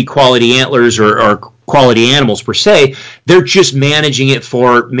trophy quality antlers or quality animals per se. They're just managing it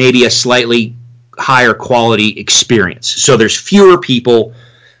for maybe a slightly higher quality experience. So there's fewer people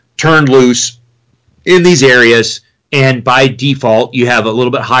turned loose in these areas, and by default, you have a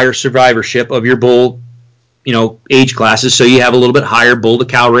little bit higher survivorship of your bull, age classes. So you have a little bit higher bull to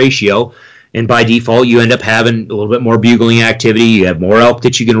cow ratio. And by default, you end up having a little bit more bugling activity. You have more elk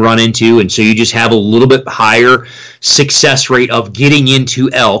that you can run into. And so you just have a little bit higher success rate of getting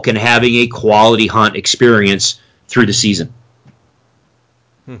into elk and having a quality hunt experience through the season.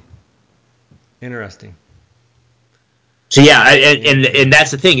 Interesting. So, yeah, and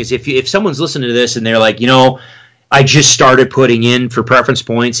that's the thing is if someone's listening to this and they're like, I just started putting in for preference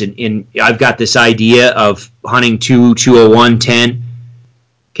points and I've got this idea of hunting 201, 10.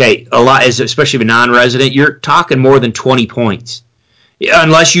 Okay, a lot, especially if a non-resident, you're talking more than 20 points.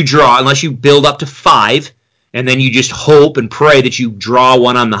 Unless you build up to 5, and then you just hope and pray that you draw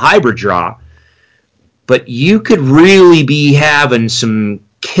one on the hybrid draw. But you could really be having some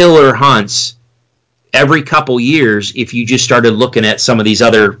killer hunts every couple years if you just started looking at some of these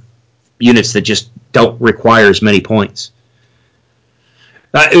other units that just don't require as many points.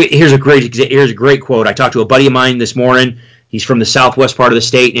 Here's a great quote. I talked to a buddy of mine this morning. He's from the southwest part of the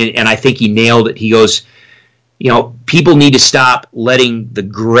state, and I think he nailed it. He goes, people need to stop letting the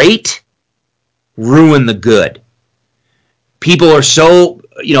great ruin the good. People are so,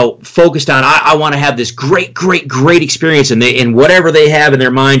 focused on, I want to have this great, great, great experience, and whatever they have in their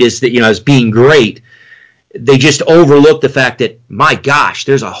mind is that, as being great. They just overlook the fact that, my gosh,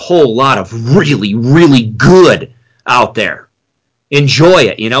 there's a whole lot of really, really good out there. Enjoy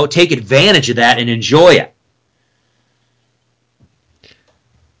it, take advantage of that and enjoy it.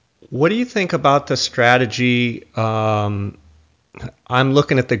 What do you think about the strategy? I'm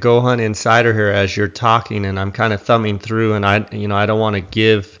looking at the Go Hunt Insider here as you're talking, and I'm kind of thumbing through, and I don't want to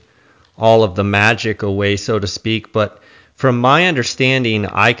give all of the magic away, so to speak, but from my understanding,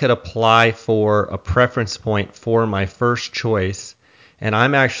 I could apply for a preference point for my first choice, and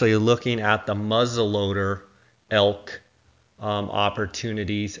I'm actually looking at the muzzleloader elk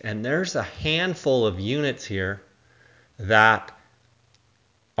opportunities, and there's a handful of units here that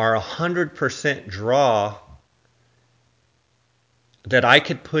are 100% draw that I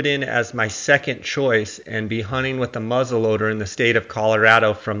could put in as my second choice and be hunting with a muzzleloader in the state of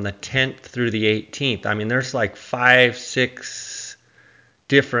Colorado from the 10th through the 18th. I mean, there's like 5, 6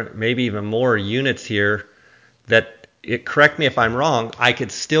 different, maybe even more units here that, correct me if I'm wrong, I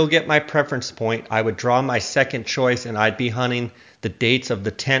could still get my preference point. I would draw my second choice, and I'd be hunting the dates of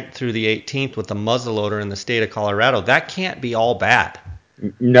the 10th through the 18th with a muzzleloader in the state of Colorado. That can't be all bad.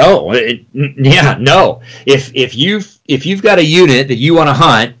 No, no. If you've got a unit that you want to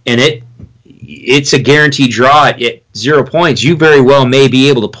hunt and it's a guaranteed draw at 0 points, you very well may be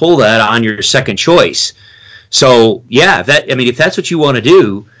able to pull that on your second choice. So yeah, if that's what you want to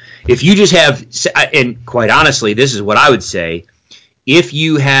do, if you just have, and quite honestly, this is what I would say, if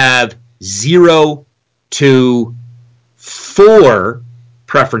you have 0 to 4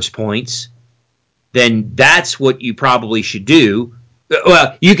 preference points, then that's what you probably should do.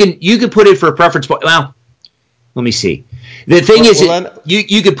 Well, you can put in for a preference point. Well, let me see. The thing is,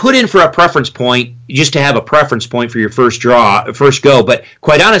 you could put in for a preference point just to have a preference point for your first go. But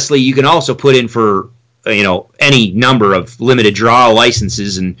quite honestly, you can also put in for any number of limited draw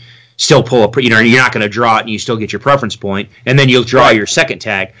licenses and still pull a. You're not going to draw it, and you still get your preference point, and then you'll draw your second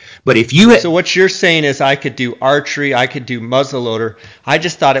tag. But if you so what you're saying is I could do archery, I could do muzzleloader. I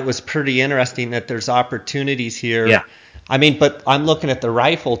just thought it was pretty interesting that there's opportunities here. Yeah. I mean, but I'm looking at the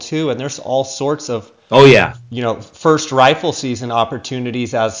rifle too, and there's all sorts of first rifle season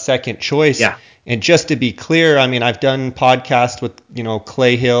opportunities as second choice. Yeah. And just to be clear, I mean, I've done podcasts with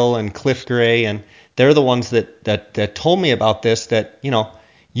Clay Hill and Cliff Gray, and they're the ones that told me about this. That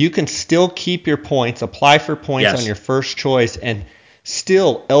you can still keep your points, apply for points on your first choice, and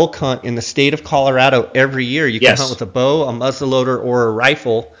still elk hunt in the state of Colorado every year. You can hunt with a bow, a muzzleloader, or a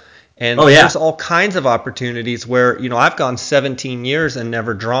rifle. And there's all kinds of opportunities where, I've gone 17 years and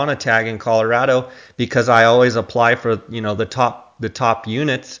never drawn a tag in Colorado because I always apply for, the top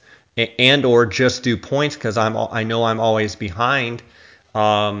units and or just do points because I know I'm always behind.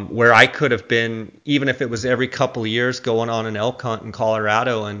 Where I could have been, even if it was every couple of years, going on an elk hunt in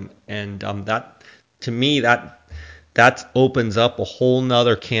Colorado, and that, to me, that opens up a whole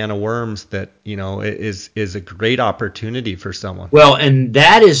nother can of worms that is a great opportunity for someone. Well, and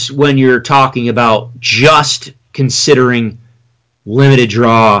that is when you're talking about just considering limited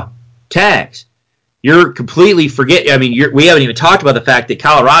draw tags. You're completely we haven't even talked about the fact that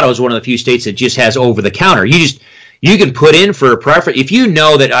Colorado is one of the few states that just has over the counter. You can put in for a preference if you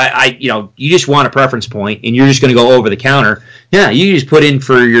know that you just want a preference point and you're just going to go over the counter. Yeah, you just put in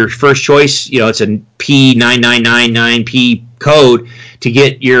for your first choice. It's a P9999P code to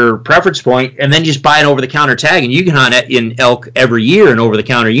get your preference point, and then just buy an over the counter tag, and you can hunt in elk every year in over the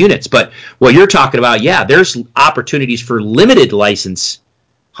counter units. But what you're talking about, there's opportunities for limited license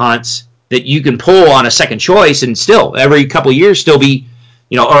hunts that you can pull on a second choice, and still every couple of years still be,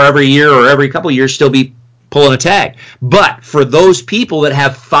 or every year or every couple of years still be pulling a tag. But for those people that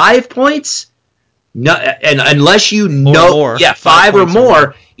have 5 points, no, and unless you know, 5 or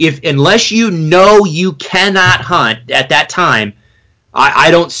more, unless you cannot hunt at that time,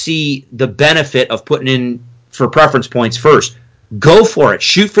 I don't see the benefit of putting in for preference points first. Go for it.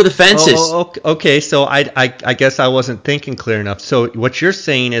 Shoot for the fences. Okay. So I guess I wasn't thinking clear enough. So what you're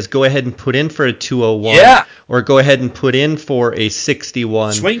saying is go ahead and put in for a 201. Yeah. Or go ahead and put in for a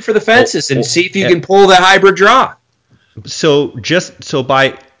 61. Swing for the fences and see if you can pull the hybrid draw.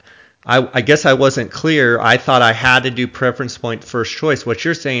 I guess I wasn't clear. I thought I had to do preference point first choice. What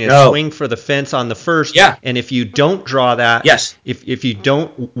you're saying is swing for the fence on the first. Yeah. And if you don't draw that, if you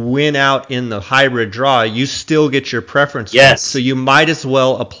don't win out in the hybrid draw, you still get your preference point. So you might as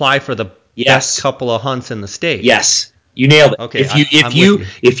well apply for the best couple of hunts in the state. Yes. You nailed it. Okay.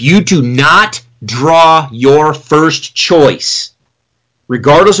 If you do not draw your first choice,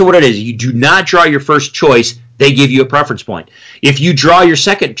 regardless of what it is, you do not draw your first choice, they give you a preference point. If you draw your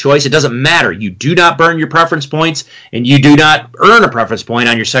second choice, it doesn't matter. You do not burn your preference points, and you do not earn a preference point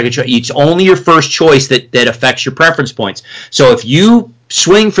on your second choice. It's only your first choice that affects your preference points. So if you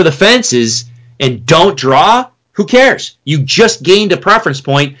swing for the fences and don't draw, who cares? You just gained a preference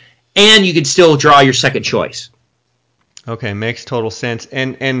point, and you can still draw your second choice. Okay, makes total sense.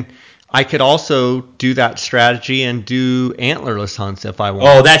 And I could also do that strategy and do antlerless hunts if I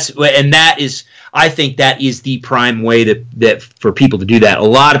want. I think that is the prime way that for people to do that. A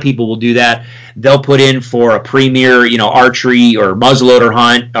lot of people will do that. They'll put in for a premier, archery or muzzleloader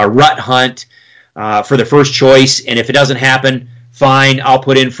hunt, a rut hunt for the first choice, and if it doesn't happen, fine, I'll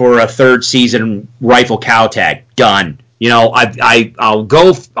put in for a third season rifle cow tag. Done. I'll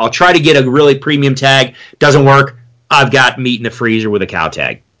try to get a really premium tag. Doesn't work. I've got meat in the freezer with a cow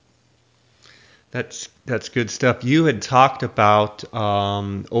tag. That's That's good stuff. You had talked about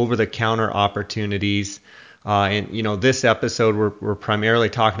over-the-counter opportunities, and this episode we're primarily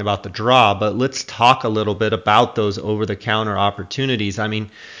talking about the draw, but let's talk a little bit about those over-the-counter opportunities. I mean,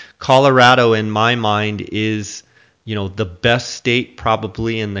 Colorado, in my mind, is the best state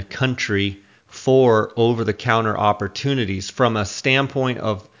probably in the country for over-the-counter opportunities from a standpoint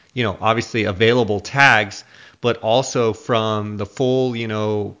of obviously available tags, but also from the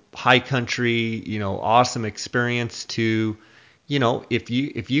full high country awesome experience to if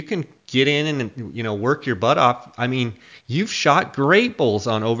you can get in and work your butt off. I mean, you've shot great bulls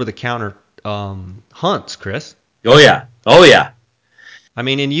on over-the-counter hunts, Chris. Oh yeah. I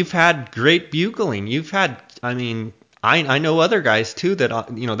mean, and you've had great bugling. I know other guys too that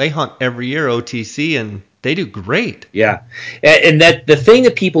they hunt every year OTC and they do great. Yeah, and that the thing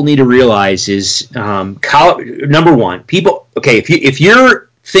that people need to realize is, number one, people. Okay, if you're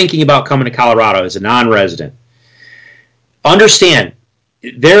thinking about coming to Colorado as a non-resident, understand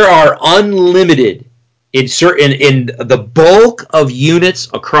there are unlimited in the bulk of units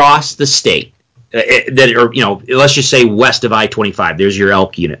across the state that are let's just say west of I-25. There's your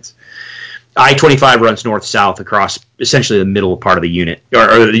elk units. I-25 runs north-south across essentially the middle part of the unit,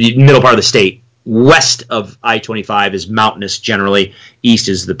 or the middle part of the state. West of I-25 is mountainous generally. East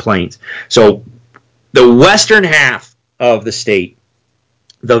is the plains. So the western half of the state,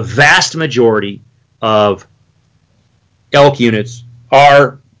 the vast majority of elk units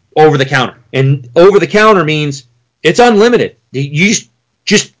are over-the-counter. And over-the-counter means it's unlimited. You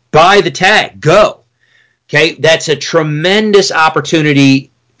just buy the tag. Go. Okay? That's a tremendous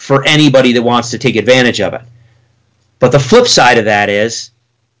opportunity for anybody that wants to take advantage of it. But the flip side of that is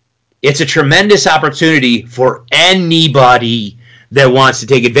it's a tremendous opportunity for anybody that wants to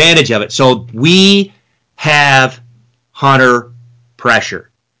take advantage of it. So we have hunter pressure.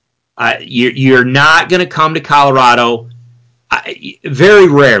 You're not going to come to Colorado. Very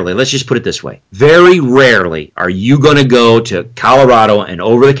rarely, let's just put it this way, very rarely are you going to go to Colorado and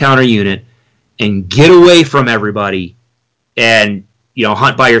over-the-counter unit and get away from everybody and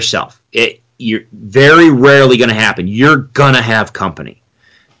hunt by yourself. You're very rarely going to happen. You're going to have company.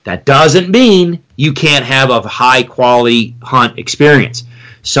 That doesn't mean you can't have a high-quality hunt experience.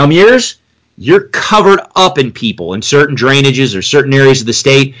 Some years, you're covered up in people in certain drainages or certain areas of the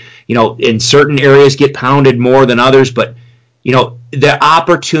state. In certain areas get pounded more than others, but the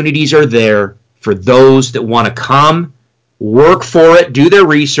opportunities are there for those that want to come, work for it, do their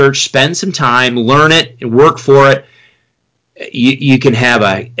research, spend some time, learn it, and work for it. You can have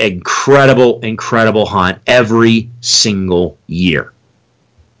an incredible hunt every single year.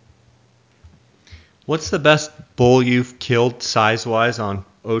 What's the best bull you've killed size-wise on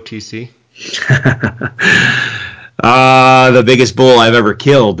OTC? The biggest bull I've ever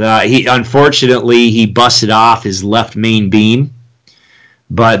killed. Unfortunately, he busted off his left main beam,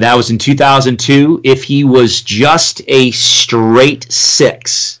 but that was in 2002. If he was just a straight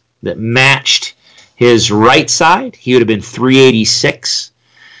 6 that matched his right side, he would have been 386.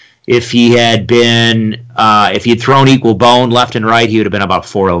 If he had thrown equal bone left and right, he would have been about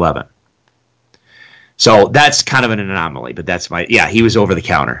 411. So that's kind of an anomaly, but he was over the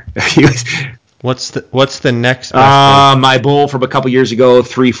counter. What's the next best bull? My bull from a couple years ago,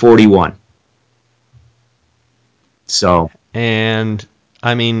 341. So. And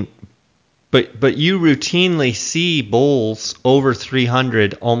I mean, but you routinely see bulls over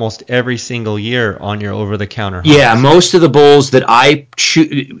 300 almost every single year on your over-the-counter hunts. Yeah, most of the bulls that I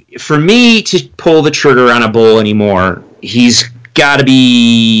choose, for me to pull the trigger on a bull anymore, he's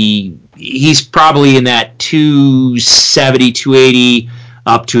probably in that 270, 280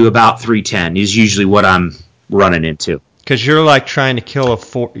 up to about 310 is usually what I'm running into. Because you're like trying to kill a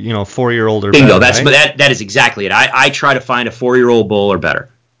 4-year-old or bingo, better, right? That is exactly it. I try to find a 4-year-old bull or better.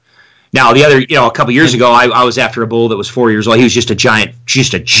 Now, a couple years ago, I was after a bull that was 4 years old. He was just a giant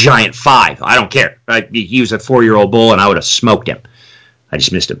 5. I don't care. He was a 4-year-old bull, and I would have smoked him. I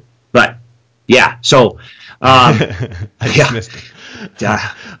just missed him. But yeah, so missed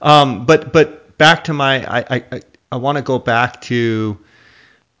him. But back to I want to go back to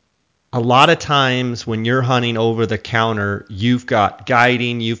a lot of times when you're hunting over the counter, you've got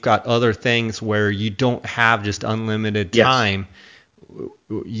guiding, you've got other things where you don't have just unlimited time. Yes.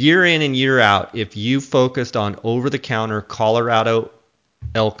 Year in and year out, if you focused on over-the-counter Colorado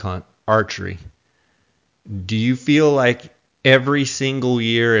elk hunt archery, do you feel like every single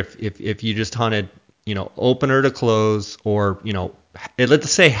year, if you just hunted, opener to close, or let's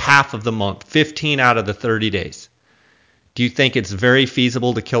say half of the month, 15 out of the 30 days, do you think it's very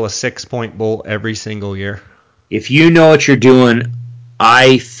feasible to kill a 6-point bull every single year? If you know what you're doing,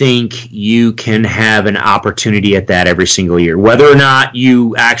 I think you can have an opportunity at that every single year, whether or not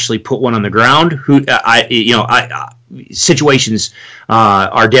you actually put one on the ground. Situations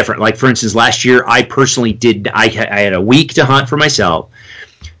are different. Like for instance, last year I personally did. I had a week to hunt for myself.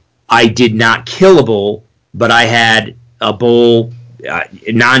 I did not kill a bull, but I had a bull,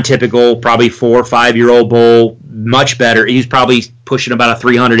 non-typical, probably 4 or 5 year old bull, much better. He was probably pushing about a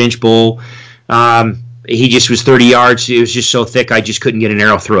 300-inch bull. He just was 30 yards. It was just so thick I just couldn't get an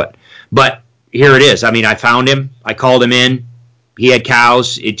arrow through it. But here it is. I mean, I found him. I called him in. He had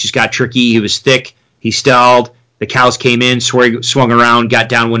cows. It just got tricky. He was thick. He stalled. The cows came in, swung around, got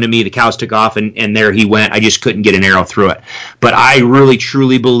downwind of me. The cows took off, and there he went. I just couldn't get an arrow through it. But I really,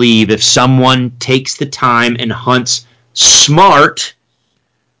 truly believe if someone takes the time and hunts smart,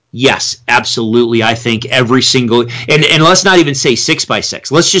 yes, absolutely. I think every single and let's not even say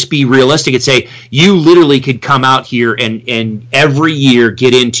 6x6. Let's just be realistic and say you literally could come out here and every year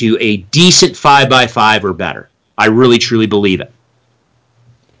get into a decent 5x5 or better. I really truly believe it.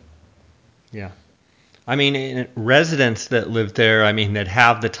 Yeah. I mean, residents that live there, I mean, that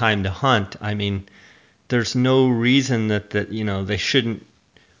have the time to hunt, I mean, there's no reason that they shouldn't,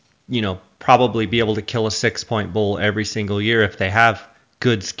 probably be able to kill a 6-point bull every single year if they have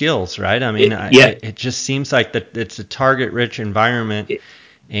good skills, right? I mean, it just seems like that it's a target-rich environment,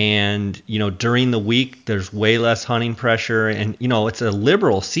 and during the week there's way less hunting pressure, and it's a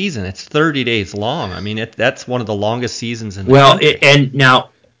liberal season. It's 30 days long. I mean, that's one of the longest seasons in the country.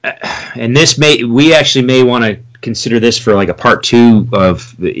 And this we actually may want to consider this for like a part 2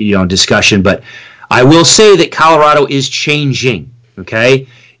 of discussion, but I will say that Colorado is changing. Okay.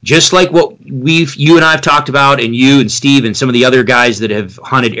 Just like what you and I have talked about, and you and Steve and some of the other guys that have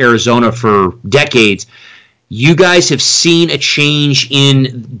hunted Arizona for decades, you guys have seen a change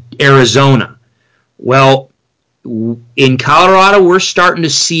in Arizona. Well, in Colorado, we're starting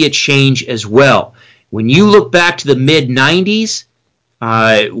to see a change as well. When you look back to the mid-90s,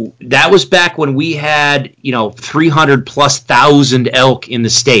 that was back when we had 300,000+ elk in the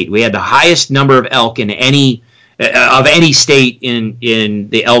state. We had the highest number of elk in any state in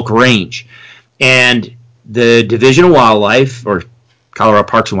the elk range. And the Division of Wildlife, or Colorado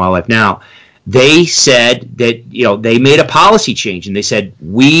Parks and Wildlife now, they said that they made a policy change, and they said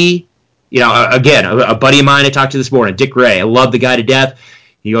again, a buddy of mine I talked to this morning, Dick Ray, I love the guy to death.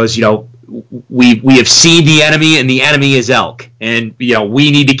 He goes, we have seen the enemy, and the enemy is elk, and we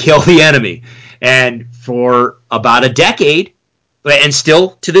need to kill the enemy. And for about a decade, and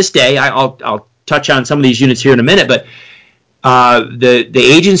still to this day, I'll touch on some of these units here in a minute, but the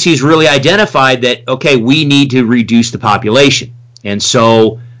agencies really identified that, okay, we need to reduce the population. And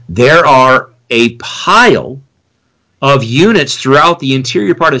so there are a pile of units throughout the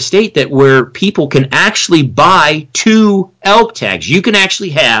interior part of the state where people can actually buy 2 elk tags. You can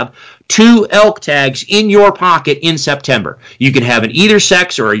actually have 2 elk tags in your pocket in September. You can have an either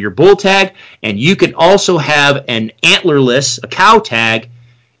sex or your bull tag, and you can also have an antlerless, a cow tag,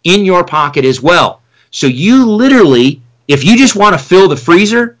 in your pocket as well. So you literally, if you just want to fill the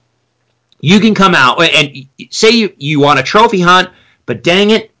freezer, you can come out and say you want a trophy hunt, but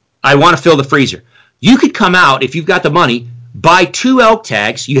dang it, I want to fill the freezer. You could come out, if you've got the money, buy 2 elk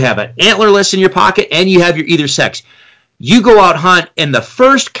tags, you have an antlerless in your pocket, and you have your either sex. You go out hunt, and the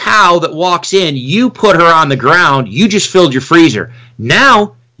first cow that walks in, you put her on the ground, you just filled your freezer.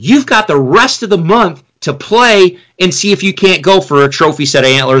 Now, you've got the rest of the month to play and see if you can't go for a trophy set of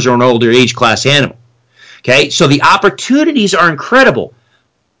antlers or an older age class animal. Okay, so the opportunities are incredible.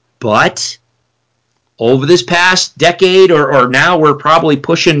 But over this past decade, or now we're probably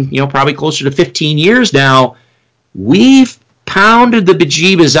pushing, probably closer to 15 years now, we've pounded the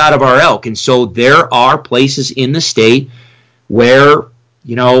bejeebas out of our elk. And so there are places in the state where,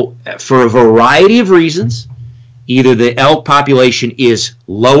 for a variety of reasons, either the elk population is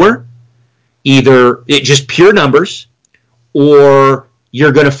lower, either it just pure numbers, or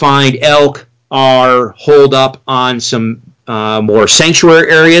you're going to find elk are holed up on some more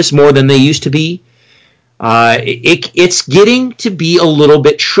sanctuary areas more than they used to be. It's getting to be a little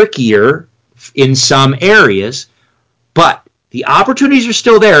bit trickier in some areas, but the opportunities are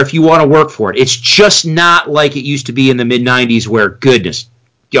still there if you want to work for it. It's just not like it used to be in the mid-90s where, goodness,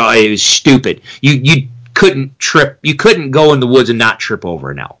 it was stupid. You couldn't trip. You couldn't go in the woods and not trip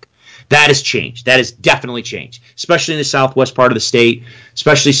over an elk. That has changed. That has definitely changed, especially in the southwest part of the state,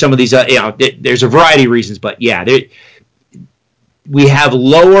 especially some of these, there's a variety of reasons, but yeah, we have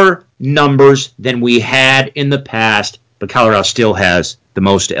lower numbers than we had in the past, but Colorado still has the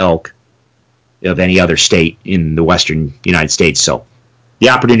most elk of any other state in the western United States. So the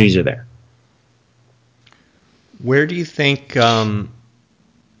opportunities are there. Where do you think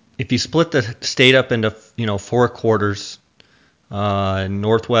if you split the state up into, four quarters,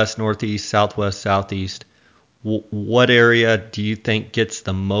 northwest, northeast, southwest, southeast, what area do you think gets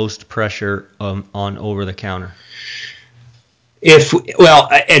the most pressure on over the counter?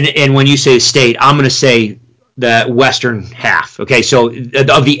 And when you say state, I'm going to say the western half. Okay, so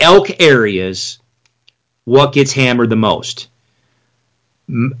of the elk areas, what gets hammered the most?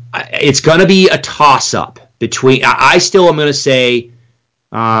 It's going to be a toss-up between. I still am going to say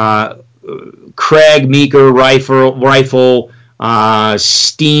Craig, Meeker, Rifle,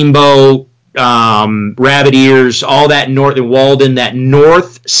 Steamboat, Rabbit Ears, all that northern Walden, that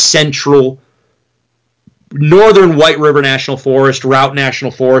north central. Northern White River National Forest, Route National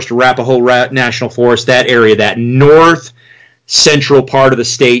Forest, Arapahoe National Forest, that area, that north central part of the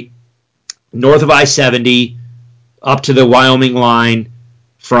state, north of I-70, up to the Wyoming line,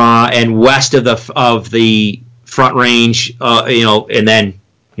 and west of the Front Range, and then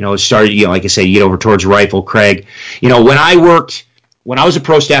it started, like I say, you get over towards Rifle, Craig. When I was a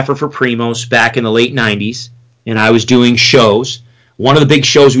pro staffer for Primos back in the late 90s, and I was doing shows. One of the big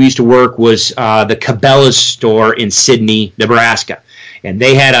shows we used to work was the Cabela's store in Sidney, Nebraska. And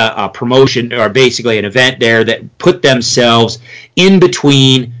they had a promotion, or basically an event there, that put themselves in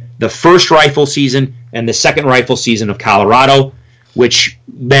between the first rifle season and the second rifle season of Colorado, which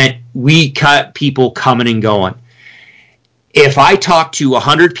meant we cut people coming and going. If I talk to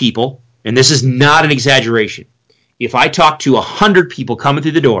 100 people, and this is not an exaggeration, if I talk to 100 people coming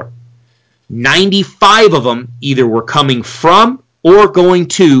through the door, 95 of them either were coming from or going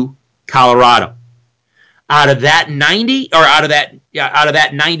to Colorado. Out of that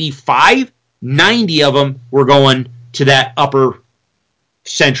 95, 90 of them were going to that upper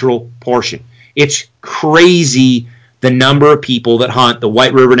central portion. It's crazy the number of people that hunt the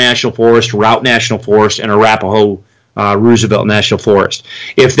White River National Forest, Route National Forest, and Arapahoe Roosevelt National Forest.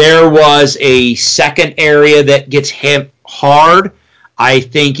 If there was a second area that gets hit hard, I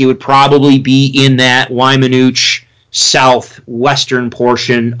think it would probably be in that Waimanooch southwestern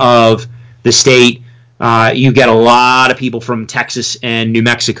portion of the state. You get a lot of people from Texas and New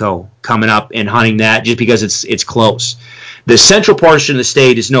Mexico coming up and hunting that just because it's close. The central portion of the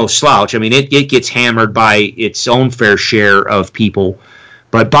state is no slouch. I mean, it gets hammered by its own fair share of people,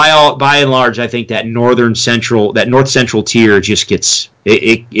 but by and large, I think that north central tier just gets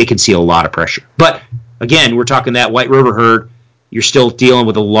it can see a lot of pressure. But again, we're talking that White River herd. You're still dealing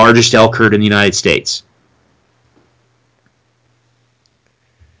with the largest elk herd in the United States.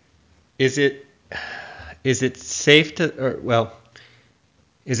 Is it safe to,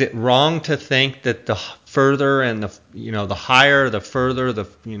 is it wrong to think that the further and the higher, the further, the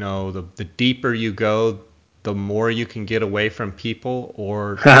deeper you go, the more you can get away from people,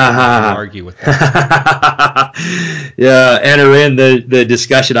 or do you argue with that? Yeah, enter in the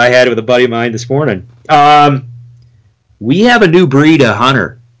discussion I had with a buddy of mine this morning. We have a new breed of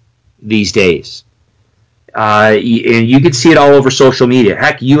hunter these days. And you can see it all over social media.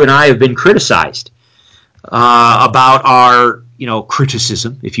 Heck, you and I have been criticized about our,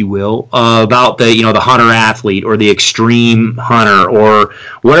 criticism, if you will, about the hunter athlete or the extreme hunter or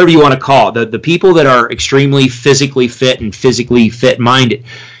whatever you want to call it. The people that are extremely physically fit and physically fit-minded.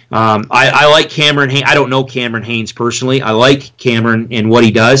 I like Cameron Hanes. I don't know Cameron Hanes personally. I like Cameron and what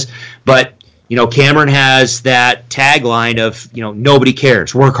he does, but Cameron has that tagline of nobody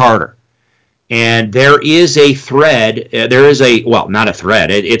cares, work harder. And there is a thread. Not a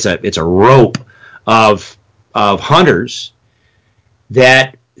thread. It's a rope of hunters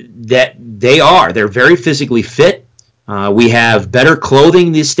that they're very physically fit. We have better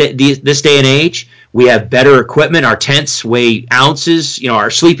clothing this day and age. We have better equipment. Our tents weigh ounces. Our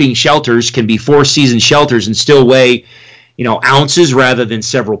sleeping shelters can be 4-season shelters and still weigh ounces rather than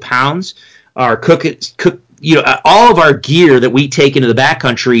several pounds. Our all of our gear that we take into the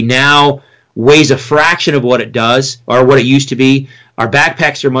backcountry now weighs a fraction of what it does or what it used to be. Our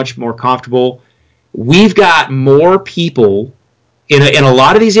backpacks are much more comfortable. We've got more people in a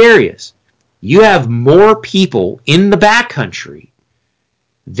lot of these areas. You have more people in the backcountry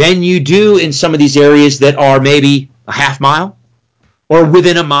than you do in some of these areas that are maybe a half mile or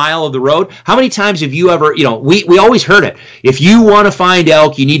within a mile of the road. How many times have you ever, we always heard it. If you want to find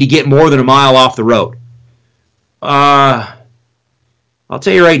elk, you need to get more than a mile off the road. I'll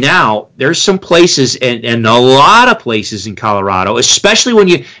tell you right now, there's some places and a lot of places in Colorado,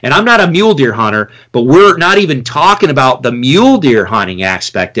 especially and I'm not a mule deer hunter, but we're not even talking about the mule deer hunting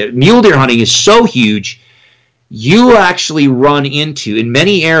aspect. Mule deer hunting is so huge, you actually run into, in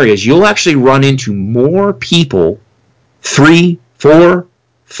many areas, you'll actually run into more people 3, 4,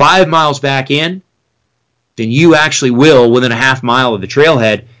 5 miles back in than you actually will within a half mile of the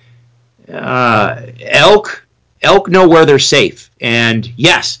trailhead. elk know where they're safe. And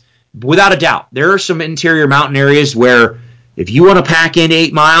yes, without a doubt, there are some interior mountain areas where if you want to pack in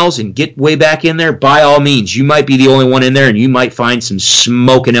 8 miles and get way back in there, by all means, you might be the only one in there, and you might find some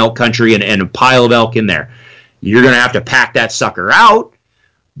smoking elk country and a pile of elk in there. You're going to have to pack that sucker out.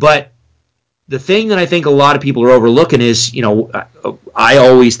 But the thing that I think a lot of people are overlooking is, I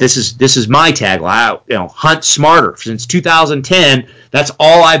always, this is my tagline, hunt smarter. Since 2010, that's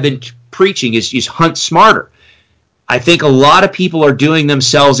all I've been preaching is hunt smarter. I think a lot of people are doing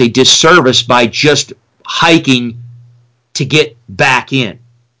themselves a disservice by just hiking to get back in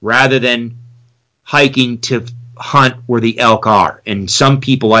rather than hiking to hunt where the elk are. And some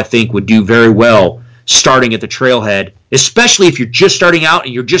people, I think, would do very well starting at the trailhead, especially if you're just starting out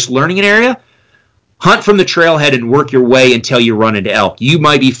and you're just learning an area. Hunt from the trailhead and work your way until you run into elk. You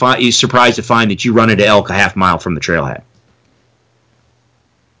might be surprised to find that you run into elk a half mile from the trailhead.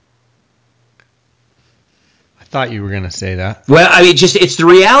 Thought you were going to say that. Well, I mean, it's the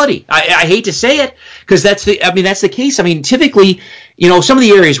reality. I hate to say it because that's the case. I mean, typically, some of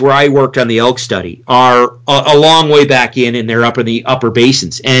the areas where I worked on the elk study are a long way back and they're up in the upper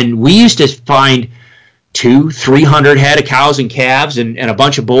basins. And we used to find 200-300 head of cows and calves and a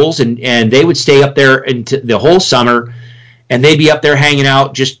bunch of bulls, and they would stay up there into the whole summer, and they'd be up there hanging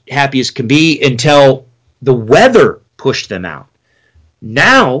out just happy as can be until the weather pushed them out.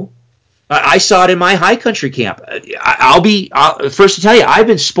 Now, I saw it in my high country camp. I'll be first to tell you, I've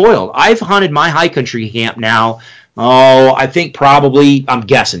been spoiled. I've hunted my high country camp now, I think probably, I'm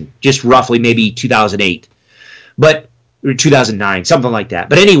guessing, just roughly maybe 2008. Or 2009, something like that.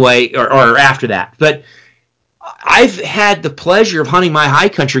 But anyway, or after that. But I've had the pleasure of hunting my high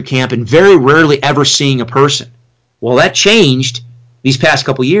country camp and very rarely ever seeing a person. Well, that changed these past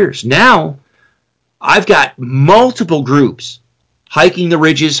couple years. Now, I've got multiple groups hiking the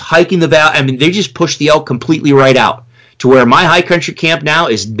ridges, hiking the valley. I mean, they just push the elk completely right out to where my high country camp now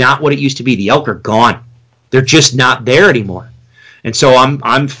is not what it used to be. The elk are gone. They're just not there anymore. And so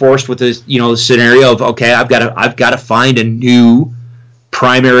I'm forced with this, the scenario of, okay, I've got to find a new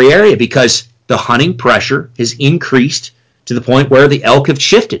primary area because the hunting pressure has increased to the point where the elk have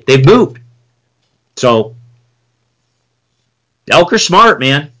shifted. They've moved. So the elk are smart,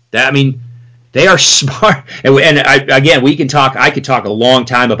 man. They are smart, again, I could talk a long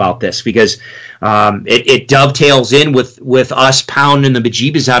time about this because it dovetails in with us pounding the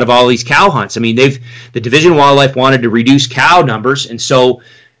bejeebus out of all these cow hunts. I mean, the Division of Wildlife wanted to reduce cow numbers, and so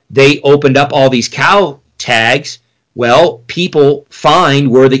they opened up all these cow tags. Well, people find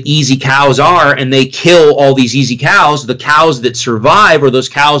where the easy cows are, and they kill all these easy cows. The cows that survive are those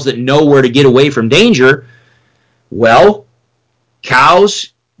cows that know where to get away from danger. Well,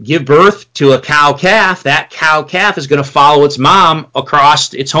 cows give birth to a cow calf. That cow calf is going to follow its mom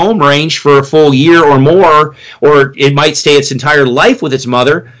across its home range for a full year or more, or it might stay its entire life with its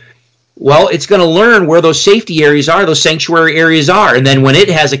mother. Well, it's going to learn where those safety areas are, those sanctuary areas are. And then when it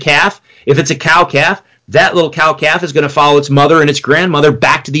has a calf, if it's a cow calf, that little cow calf is going to follow its mother and its grandmother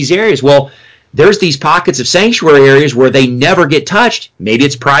back to these areas. Well, there's these pockets of sanctuary areas where they never get touched. Maybe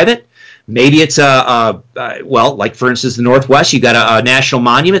it's private. Maybe it's like for instance, the Northwest, you got a national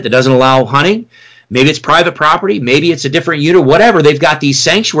monument that doesn't allow hunting. Maybe it's private property. Maybe it's a different unit, whatever. They've got these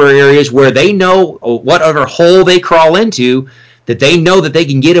sanctuary areas where they know whatever hole they crawl into, that they know that they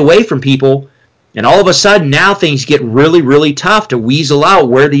can get away from people. And all of a sudden, now things get really, really tough to weasel out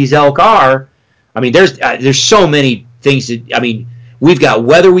where these elk are. I mean, there's so many things we've got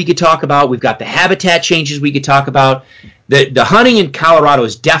weather we could talk about. We've got the habitat changes we could talk about. The hunting in Colorado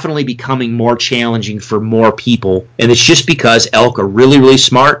is definitely becoming more challenging for more people, and it's just because elk are really, really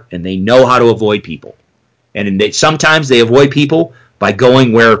smart, and they know how to avoid people. And sometimes they avoid people by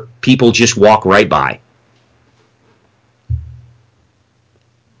going where people just walk right by.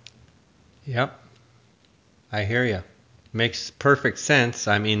 Yep. I hear you. Makes perfect sense.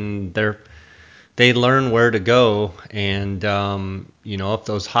 I mean, they learn where to go, and if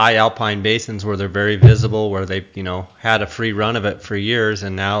those high alpine basins where they're very visible, where they had a free run of it for years,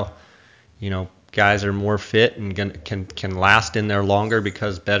 and now guys are more fit and can last in there longer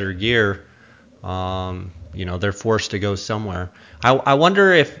because better gear, they're forced to go somewhere. I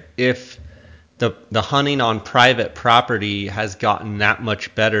wonder if the hunting on private property has gotten that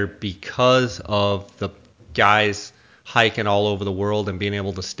much better because of the guys hiking all over the world and being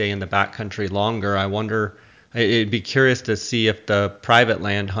able to stay in the backcountry longer. I wonder, it'd be curious to see if the private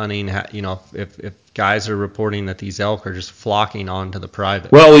land hunting, if guys are reporting that these elk are just flocking onto the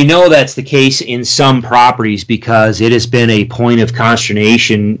private. Well, we know that's the case in some properties because it has been a point of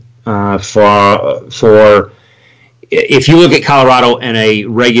consternation for if you look at Colorado in a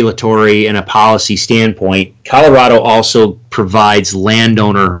regulatory and a policy standpoint, Colorado also provides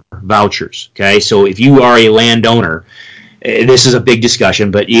landowner vouchers. Okay, so if you are a landowner, this is a big discussion,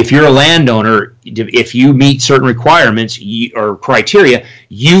 but if you're a landowner, if you meet certain requirements or criteria,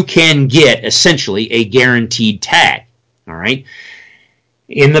 you can get essentially a guaranteed tag. All right.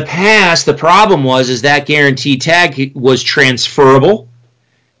 In the past, the problem was that guaranteed tag was transferable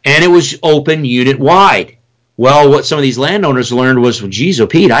and it was open unit wide. Well, what some of these landowners learned was, well, geez,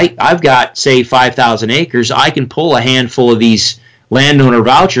 Pete, I've got, say, 5,000 acres. I can pull a handful of these landowner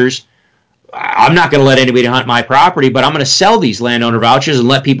vouchers. I'm not going to let anybody hunt my property, but I'm going to sell these landowner vouchers and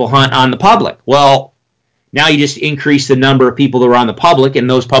let people hunt on the public. Well, now you just increase the number of people that are on the public, and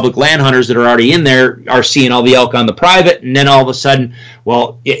those public land hunters that are already in there are seeing all the elk on the private, and then all of a sudden,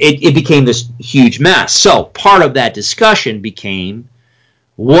 well, it became this huge mess. So part of that discussion became,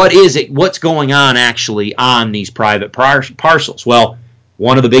 what's going on actually on these private parcels? Well,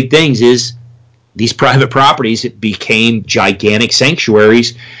 one of the big things is these private properties became gigantic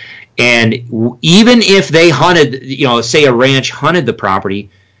sanctuaries. And even if they hunted, say a ranch hunted the property,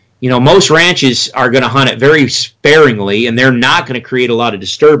 most ranches are going to hunt it very sparingly, and they're not going to create a lot of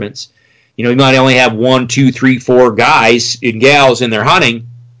disturbance. You might only have 1, 2, 3, 4 guys and gals in their hunting.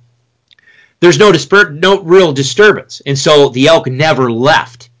 There's no real disturbance, and so the elk never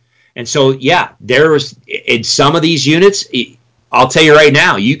left. And so, yeah, there was in some of these units. I'll tell you right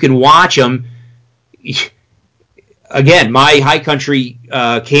now, you can watch them. Again, my high country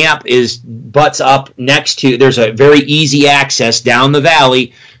camp butts up next to. There's a very easy access down the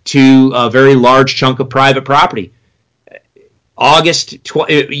valley to a very large chunk of private property.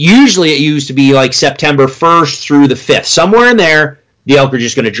 Usually it used to be like September 1st through the 5th, somewhere in there. The elk are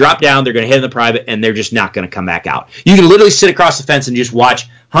just going to drop down. They're going to hit in the private, and they're just not going to come back out. You can literally sit across the fence and just watch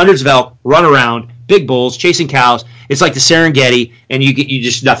hundreds of elk run around, big bulls chasing cows. It's like the Serengeti, and you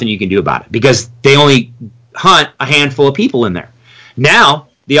just nothing you can do about it because they only hunt a handful of people in there. Now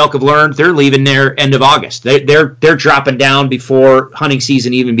the elk have learned they're leaving there end of August. They're dropping down before hunting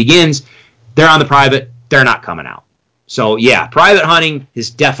season even begins. They're on the private. They're not coming out. So yeah, private hunting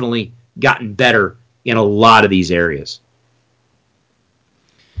has definitely gotten better in a lot of these areas.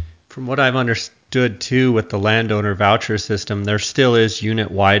 From what I've understood too with the landowner voucher system, there still is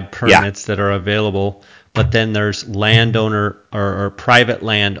unit-wide permits that are available, but then there's landowner or private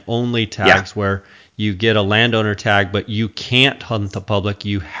land only tags where you get a landowner tag, but you can't hunt the public.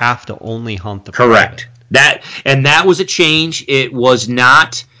 You have to only hunt the correct. Private. That was a change. It was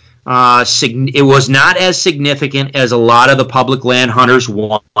not it was not as significant as a lot of the public land hunters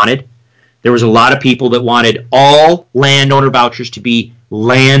wanted. There was a lot of people that wanted all landowner vouchers to be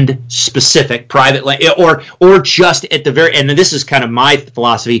land specific, private land, or just at the very, and this is kind of my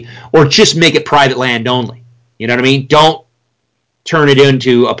philosophy, or just make it private land only. You know what I mean? Don't turn it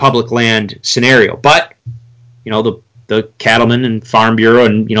into a public land scenario. But the Cattlemen and Farm Bureau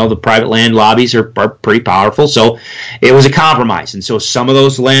and the private land lobbies are pretty powerful. So it was a compromise, and so some of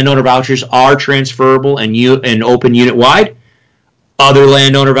those landowner vouchers are transferable and open unit wide. Other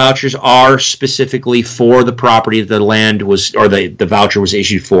landowner vouchers are specifically for the property that the land was, or the voucher was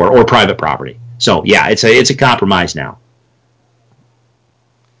issued for, or private property. So yeah, it's a compromise now.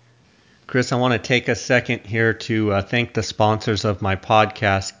 Chris, I want to take a second here to thank the sponsors of my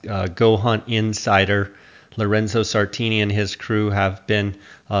podcast, Go Hunt Insider. Lorenzo Sartini and his crew have been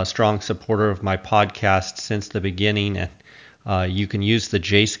a strong supporter of my podcast since the beginning. And you can use the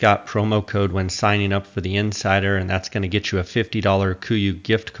JScott promo code when signing up for the Insider, and that's going to get you a $50 KUIU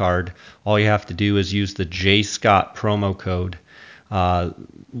gift card. All you have to do is use the JScott promo code.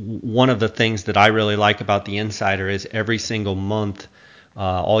 One of the things that I really like about the Insider is every single month,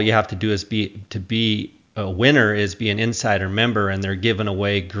 all you have to do is be a winner is be an Insider member, and they're giving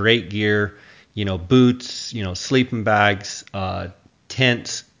away great gear, boots, sleeping bags,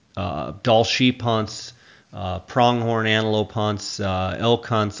 tents, Dall sheep hunts, pronghorn antelope hunts, elk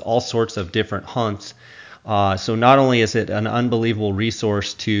hunts, all sorts of different hunts. So not only is it an unbelievable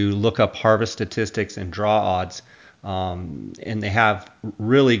resource to look up harvest statistics and draw odds, and they have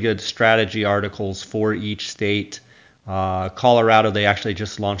really good strategy articles for each state. Colorado, they actually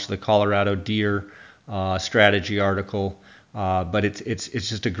just launched the Colorado deer strategy article. But it's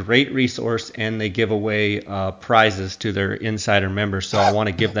just a great resource, and they give away prizes to their Insider members. So I want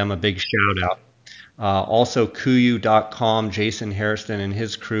to give them a big shout out. Also, KUIU.com, Jason Harrison and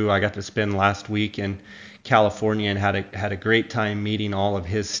his crew. I got to spend last week in California and had a great time meeting all of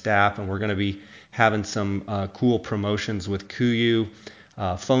his staff. And we're going to be having some cool promotions with KUIU.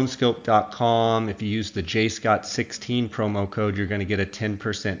 Phonescope.com. If you use the JScott16 promo code, you're going to get a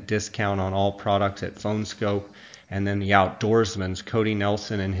 10% discount on all products at Phonescope. and then the Outdoorsman's, Cody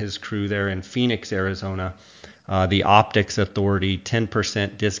Nelson and his crew there in Phoenix, Arizona. The Optics Authority,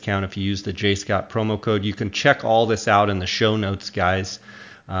 10% discount if you use the JScott promo code. You can check all this out in the show notes, guys.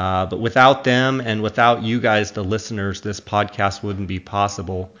 But without them and without you guys, the listeners, this podcast wouldn't be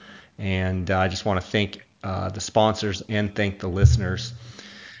possible. And I just want to thank the sponsors and thank the listeners.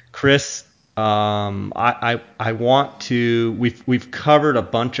 Chris, I want to. We've covered a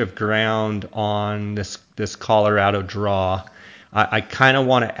bunch of ground on this Colorado draw. I kind of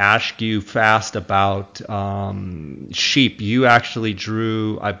want to ask you fast about sheep. You actually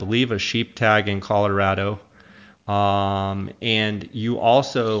drew, I believe, a sheep tag in Colorado. And you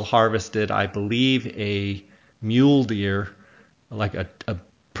also harvested, I believe, a mule deer, like a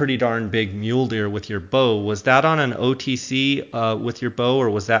pretty darn big mule deer with your bow. Was that on an OTC with your bow, or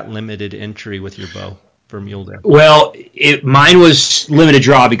was that limited entry with your bow for mule deer? Well, mine was limited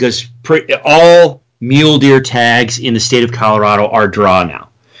draw because all mule deer tags in the state of Colorado are draw now.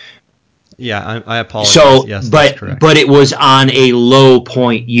 Yeah, I apologize. So, yes, that's correct. But it was on a low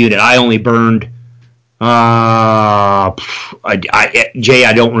point unit. I only burned, Jay,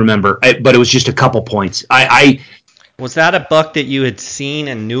 I don't remember, but it was just a couple points. Was that a buck that you had seen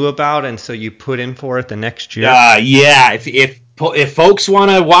and knew about, and so you put in for it the next year? Yeah. If folks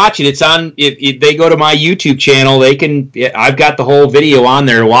want to watch it, it's on. If they go to my YouTube channel, they can. I've got the whole video on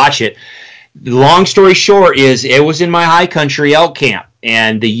there to watch it. The long story short is it was in my high country elk camp,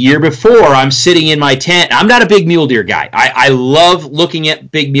 and the year before I'm sitting in my tent. I'm not a big mule deer guy. I love looking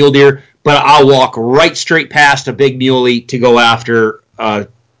at big mule deer, but I'll walk right straight past a big muley to go after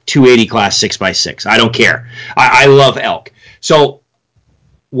 280 class 6x6. I don't care. I love elk. So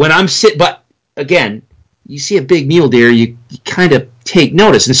when I'm but again, you see a big mule deer, you kind of take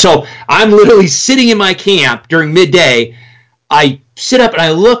notice. And so I'm literally sitting in my camp during midday. I sit up and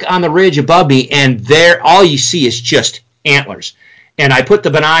I look on the ridge above me, and there all you see is just antlers. And I put the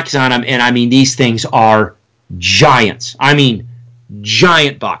binocs on them, and I mean, these things are giants. I mean,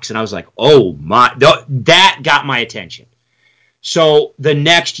 giant bucks. And I was like, oh my, that got my attention. So the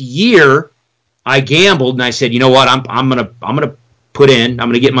next year I gambled and I said, you know what, I'm gonna put in, I'm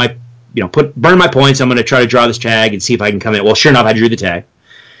gonna get my, burn my points. I'm gonna try to draw this tag and see if I can come in. Well, sure enough, I drew the tag.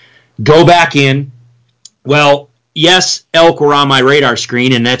 Go back in. Well, yes, elk were on my radar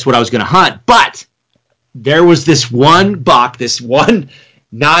screen, and that's what I was going to hunt. But there was this one buck, this one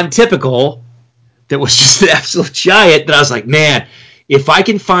non-typical, that was just an absolute giant that I was like, man, if I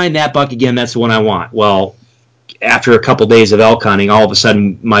can find that buck again, that's the one I want. Well, after a couple days of elk hunting, all of a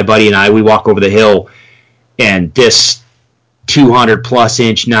sudden, my buddy and I, we walk over the hill, and this 200-plus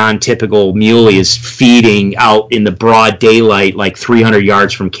inch non-typical muley is feeding out in the broad daylight like 300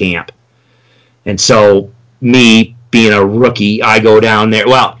 yards from camp. And so me being a rookie, I go down there.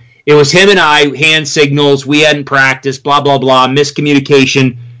 Well, it was him and I, hand signals. We hadn't practiced, blah, blah, blah,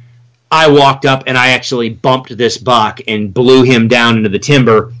 miscommunication. I walked up and I actually bumped this buck and blew him down into the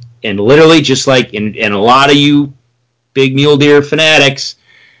timber. And literally, just like in a lot of you big mule deer fanatics,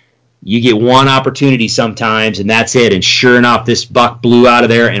 you get one opportunity sometimes, and that's it. And sure enough, this buck blew out of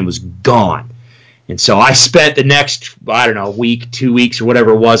there and was gone. And so I spent the next, week, 2 weeks, or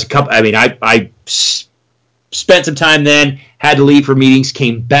whatever it was. I spent some time then, had to leave for meetings,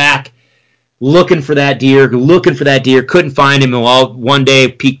 came back looking for that deer, couldn't find him. Well, one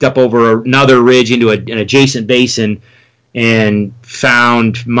day peeked up over another ridge into an adjacent basin and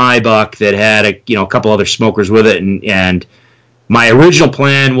found my buck that had a couple other smokers with it. And my original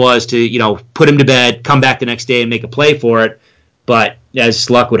plan was to, put him to bed, come back the next day and make a play for it. But as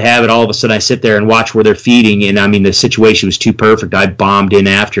luck would have it, all of a sudden I sit there and watch where they're feeding, and I mean the situation was too perfect. I bombed in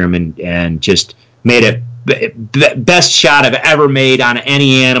after him and just made it best shot I've ever made on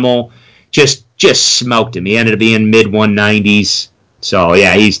any animal. Just smoked him. He ended up being mid 190s. So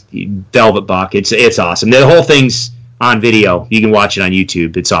yeah, he's velvet buck. It's awesome. The whole thing's on video. You can watch it on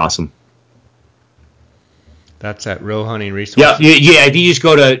YouTube. It's awesome. That's at Row Hunting Resources. Yeah. If you just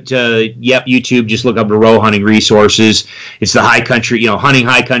go to YouTube, just look up the Row Hunting Resources. It's the high country, hunting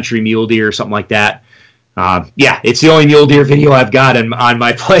high country mule deer or something like that. It's the only mule deer video I've got on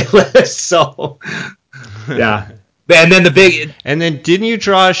my playlist. So, yeah. And then and then didn't you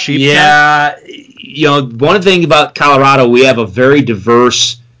draw a sheep? Yeah. One thing about Colorado, we have Colorado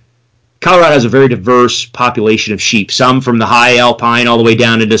has a very diverse population of sheep. Some from the high alpine all the way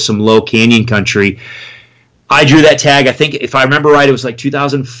down into some low canyon country. I drew that tag, I think, if I remember right, it was like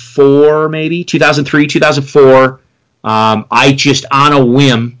 2004, maybe 2003, 2004. I just, on a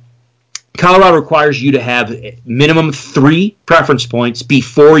whim, Colorado requires you to have minimum 3 preference points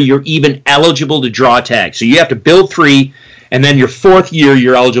before you're even eligible to draw a tag. So you have to build 3, and then your 4th year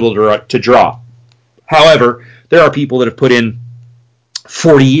you're eligible to draw. However, there are people that have put in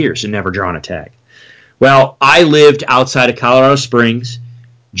 40 years and never drawn a tag. Well, I lived outside of Colorado Springs.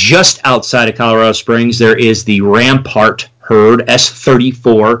 Just outside of Colorado Springs, there is the Rampart herd,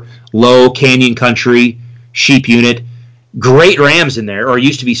 S34, low canyon country sheep unit. Great rams in there, or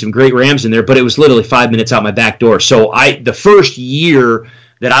used to be some great rams in there, but it was literally 5 minutes out my back door. So the first year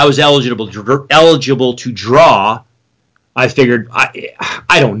that I was eligible to draw, I figured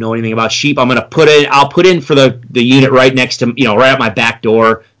I don't know anything about sheep. I'll put in for the unit right next to, right at my back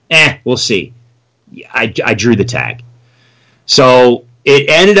door. We'll see. I drew the tag. So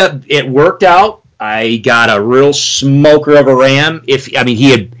it worked out. I got a real smoker of a ram.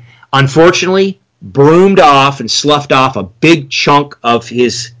 He had unfortunately broomed off and sloughed off a big chunk of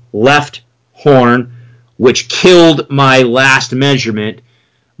his left horn, which killed my last measurement.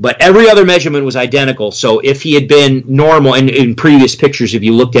 But every other measurement was identical. So if he had been normal, and in previous pictures, if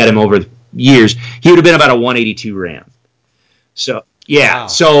you looked at him over the years, he would have been about a 182 ram. So, yeah. Wow.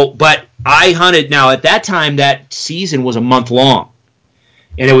 So, but I hunted. Now, at that time, that season was a month long.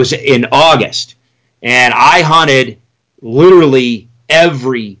 And it was in August. And I hunted literally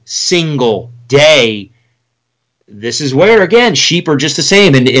every single day. This is where, again, sheep are just the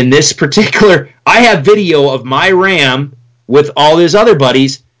same. And in this particular, I have video of my ram with all his other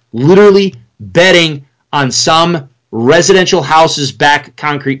buddies literally bedding on some residential house's back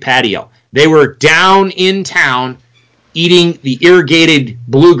concrete patio. They were down in town eating the irrigated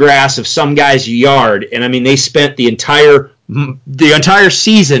bluegrass of some guy's yard. And they spent the entire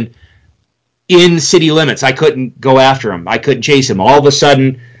season in city limits. I couldn't go after them. I couldn't chase him. All of a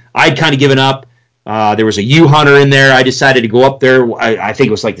sudden, I'd kind of given up. There was a ewe hunter in there. I decided to go up there. I think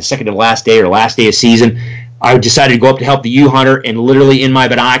it was like the second to last day or last day of season. I decided to go up to help the ewe hunter, and literally in my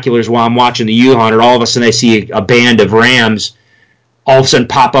binoculars while I'm watching the ewe hunter, all of a sudden I see a band of rams all of a sudden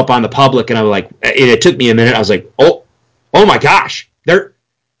pop up on the public, and I was like, and it took me a minute. I was like, oh my gosh,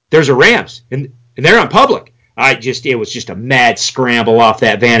 there's a rams, and they're on public. It was just a mad scramble off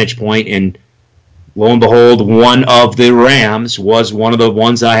that vantage point, and lo and behold, one of the rams was one of the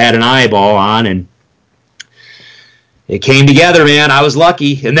ones I had an eyeball on, and it came together, man. I was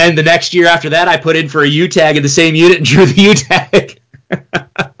lucky. And then the next year after that, I put in for a U-tag in the same unit and drew the U-tag. I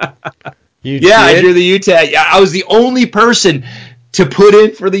drew the U-tag. I was the only person to put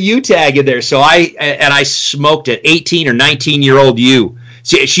in for the U-tag in there. So I smoked an 18 or 19-year-old ewe.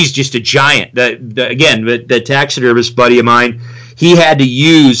 She's just a giant. The taxidermist buddy of mine, he had to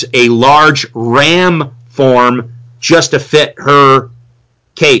use a large ram form just to fit her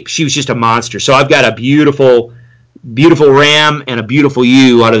cape. She was just a monster. So I've got a beautiful ram and a beautiful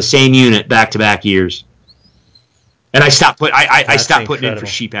ewe out of the same unit back-to-back years. And I stopped putting in for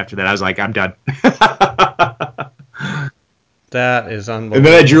sheep after that. I was like, I'm done. That is unbelievable. And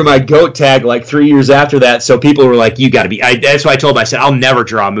then I drew my goat tag like 3 years after that, so people were like, you got to be. That's why I told them, I said, I'll never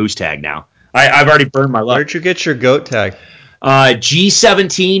draw a moose tag now. I've already burned my luck. Where'd you get your goat tag?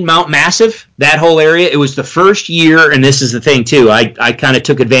 G17 Mount Massive, that whole area. It was the first year, and this is the thing too, I kind of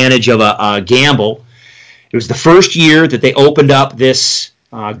took advantage of a gamble. It was the first year that they opened up this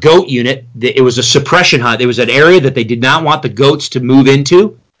goat unit. It was a suppression hunt. It was an area that they did not want the goats to move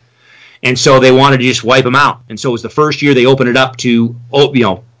into, and so they wanted to just wipe them out. And so it was the first year they opened it up to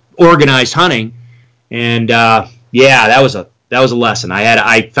organized hunting. And that was a lesson.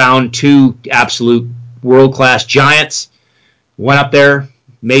 I found two absolute world-class giants. Went up there,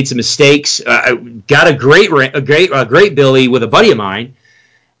 made some mistakes. Got a great billy with a buddy of mine,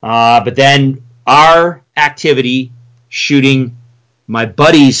 but then our activity shooting my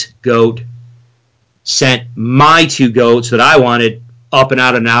buddy's goat sent my two goats that I wanted up and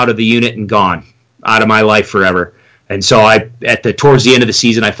out of the unit and gone out of my life forever. And so towards the end of the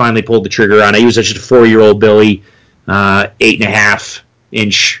season, I finally pulled the trigger on it. He was just a 4-year-old billy, 8.5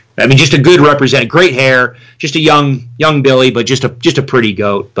 inch. Just a good representative, great hair, just a young billy, but just a pretty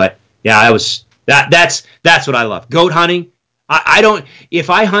goat. But yeah, that's what I love. Goat hunting. If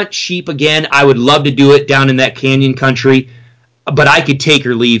I hunt sheep again, I would love to do it down in that canyon country, but I could take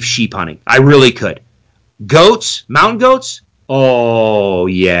or leave sheep hunting. I really could. Goats, mountain goats? Oh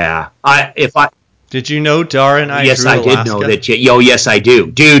yeah. Did you know Dara and I Yes, drew I Alaska? did know that. Yes, I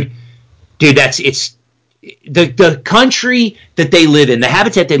do. Dude, it's the country that they live in, the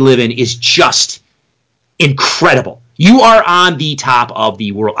habitat they live in is just incredible. You are on the top of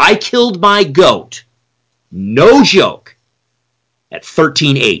the world. I killed my goat, no joke, at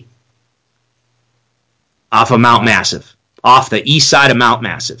 13.8 off of Mount Massive, off the east side of Mount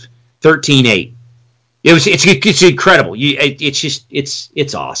Massive, 13.8. It's incredible.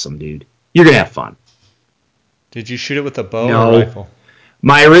 It's awesome, dude. You're gonna have fun. Did you shoot it with a bow or rifle?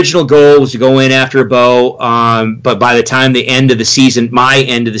 My original goal was to go in after a bow, but by the time the end of the season, my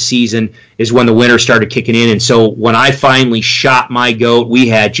end of the season, is when the winter started kicking in. And so when I finally shot my goat, we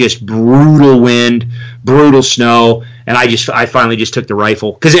had just brutal wind, brutal snow, and I finally just took the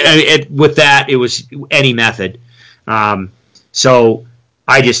rifle. Because with that, it was any method. So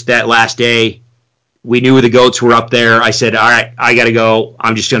that last day, we knew the goats were up there. I said, all right, I got to go.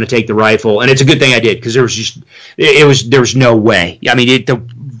 I'm just going to take the rifle. And it's a good thing I did, because there was no way. I mean, the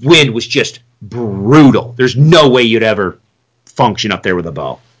wind was just brutal. There's no way you'd ever function up there with a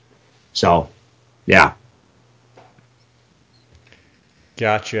bow. So, yeah.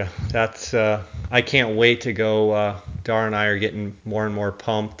 Gotcha. That's I can't wait to go. Dar and I are getting more and more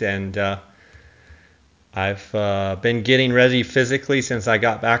pumped, and I've been getting ready physically since I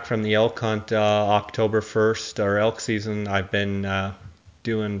got back from the elk hunt October 1st, our elk season. I've been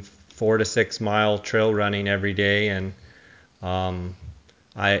doing 4 to 6 mile trail running every day, and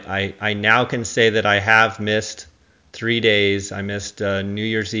I now can say that I have missed 3 days. I missed New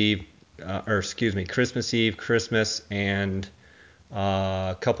Year's Eve, Christmas Eve, Christmas, and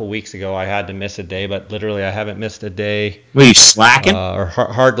a couple weeks ago I had to miss a day, but literally I haven't missed a day. Were you slacking? Or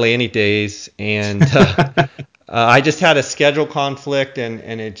hardly any days, and I just had a schedule conflict,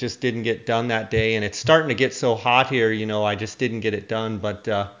 and it just didn't get done that day, and it's starting to get so hot here, I just didn't get it done, but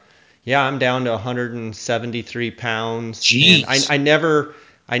yeah, I'm down to 173 pounds. Jeez. And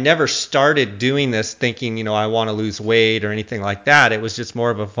I never started doing this thinking, I want to lose weight or anything like that. It was just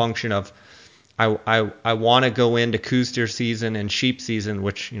more of a function of I want to go into Coues deer season and sheep season,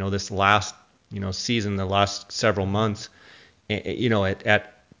 which, this last, season, the last several months,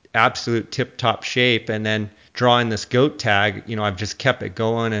 at absolute tip-top shape, and then drawing this goat tag, I've just kept it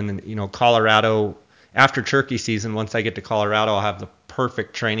going. And, Colorado, after turkey season, once I get to Colorado, I'll have the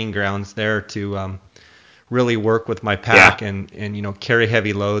perfect training grounds there to really work with my pack and carry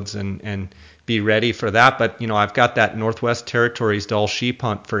heavy loads and be ready for that. But, I've got that Northwest Territories Dall sheep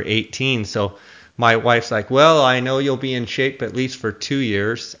hunt for 18. So my wife's like, well, I know you'll be in shape at least for 2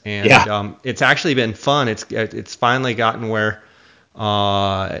 years. And it's actually been fun. It's finally gotten where,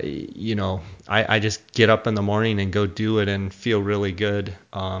 I just get up in the morning and go do it and feel really good.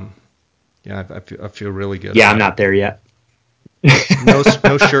 I feel really good. Yeah, I'm not there yet. No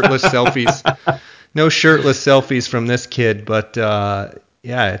shirtless selfies. No shirtless selfies from this kid, but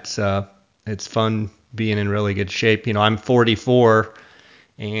it's fun being in really good shape. I'm 44,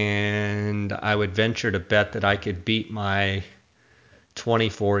 and I would venture to bet that I could beat my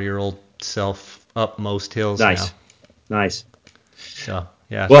 24-year-old self up most hills now. Nice. So,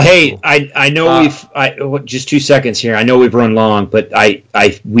 yeah. Well, hey, cool. I know just 2 seconds here. I know we've run long, but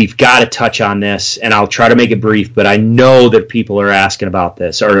we've got to touch on this, and I'll try to make it brief. But I know that people are asking about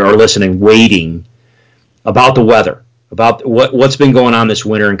this, or are listening, waiting about the weather, about what's been going on this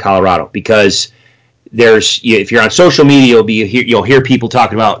winter in Colorado. Because if you're on social media, you'll hear people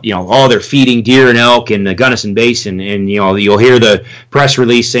talking about, they're feeding deer and elk in the Gunnison Basin, and you'll hear the press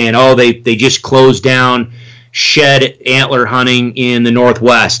release saying, they just closed down shed antler hunting in the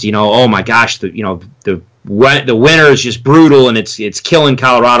Northwest. Oh my gosh, the winter is just brutal, and it's killing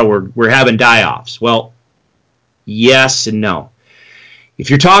Colorado. We're having die-offs. Well, yes and no. If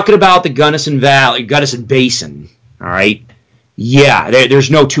you're talking about the Gunnison Basin, all right, yeah,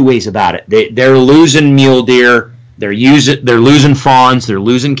 there's no two ways about it. They're losing mule deer, they're losing fawns, they're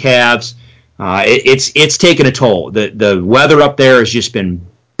losing calves. It's taken a toll. The weather up there has just been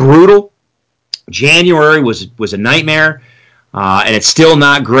brutal. January was a nightmare, and it's still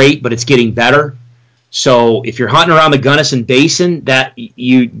not great, but it's getting better. So if you're hunting around the Gunnison Basin, that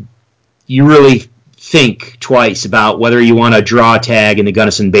you really think twice about whether you want to draw a tag in the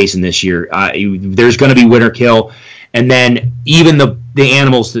Gunnison Basin this year. There's going to be winter kill, and then even the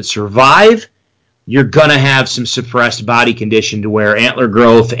animals that survive, you're going to have some suppressed body condition to where antler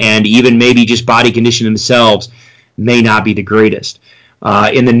growth and even maybe just body condition themselves may not be the greatest.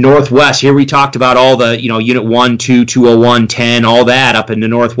 In the Northwest, here we talked about all the, Unit 1, 2, 201, 10, all that up in the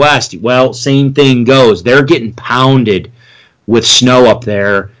Northwest. Well, same thing goes. They're getting pounded with snow up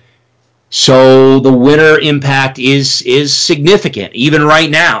there. So the winter impact is significant, even right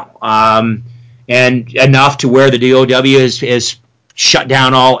now, and enough to where the DOW has shut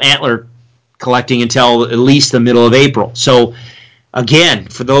down all antler collecting until at least the middle of April. So, again,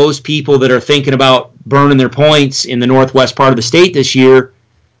 for those people that are thinking about burning their points in the northwest part of the state this year,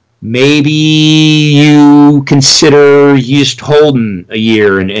 maybe you consider just holding a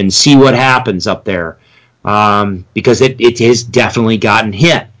year and see what happens up there, because it has definitely gotten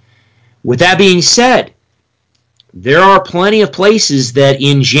hit. With that being said, there are plenty of places that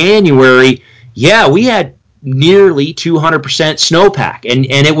in January, we had nearly 200% snowpack, and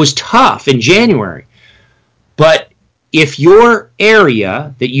it was tough in January. But if your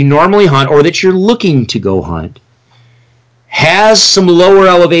area that you normally hunt or that you're looking to go hunt has some lower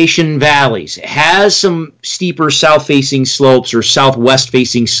elevation valleys, has some steeper south-facing slopes or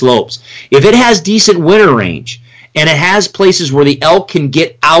southwest-facing slopes, if it has decent winter range and it has places where the elk can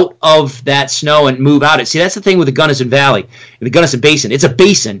get out of that snow and move out, see, that's the thing with the Gunnison Valley, the Gunnison Basin. It's a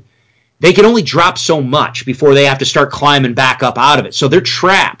basin. They can only drop so much before they have to start climbing back up out of it. So they're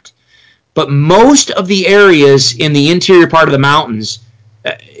trapped. But most of the areas in the interior part of the mountains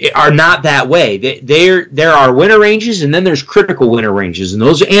are not that way. There are winter ranges, and then there's critical winter ranges, and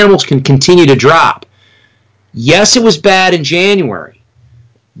those animals can continue to drop. Yes, it was bad in January,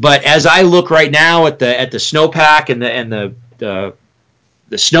 but as I look right now at the snowpack and the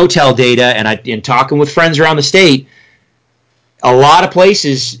SNOTEL data, and talking with friends around the state, a lot of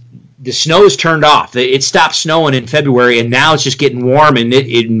places the snow is turned off. It stopped snowing in February, and now it's just getting warm,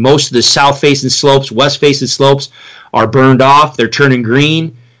 and most of the south-facing slopes, west-facing slopes are burned off. They're turning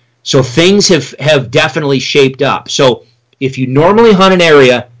green. So things have definitely shaped up. So if you normally hunt an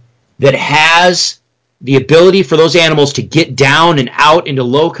area that has the ability for those animals to get down and out into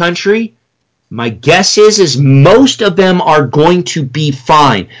low country, my guess is most of them are going to be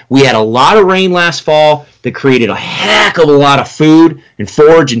fine. We had a lot of rain last fall that created a heck of a lot of food and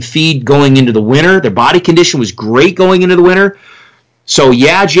forage and feed going into the winter. Their body condition was great going into the winter. So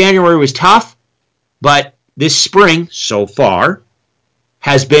yeah, January was tough, but this spring so far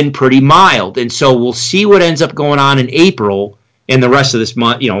has been pretty mild. And so we'll see what ends up going on in April and the rest of this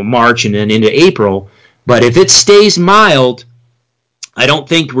month, March and then into April. But if it stays mild, I don't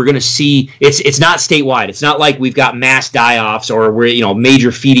think we're going to see it's not statewide. It's not like we've got mass die-offs or we're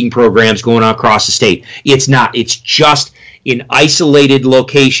major feeding programs going on across the state. It's not. It's just in isolated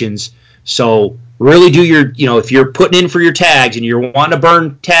locations. So really do your if you're putting in for your tags and you're wanting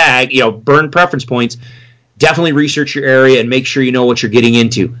to burn preference points, definitely research your area and make sure you know what you're getting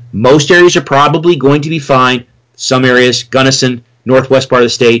into. Most areas are probably going to be fine. Some areas, Gunnison, northwest part of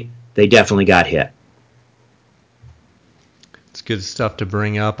the state, they definitely got hit. It's good stuff to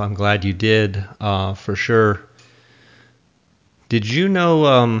bring up. I'm glad you did, for sure. Did you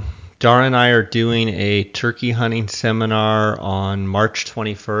know Dara and I are doing a turkey hunting seminar on March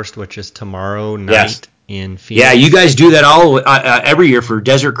 21st, which is tomorrow night in Phoenix? Yeah, you guys do that all every year for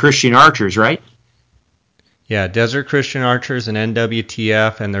Desert Christian Archers, right? Yeah, Desert Christian Archers and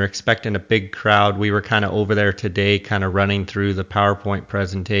NWTF, and they're expecting a big crowd. We were kind of over there today, kind of running through the PowerPoint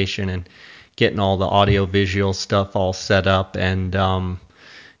presentation and getting all the audio-visual stuff all set up. And, I'm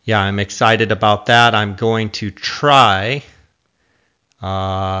excited about that. I'm going to try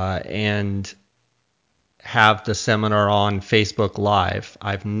and have the seminar on Facebook Live.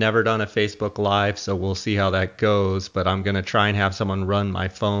 I've never done a Facebook Live, so we'll see how that goes. But I'm going to try and have someone run my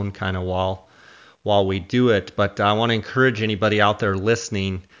phone kind of while we do it. But I want to encourage anybody out there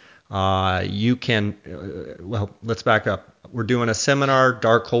listening. You can, let's back up. We're doing a seminar.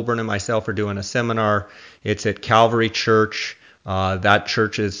 Dark Colburn and myself are doing a seminar. It's at Calvary Church. That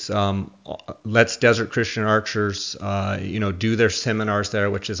church is lets Desert Christian Archers, do their seminars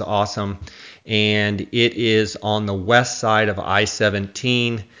there, which is awesome. And it is on the west side of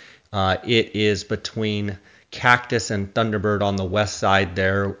I-17. It is between Cactus and Thunderbird on the west side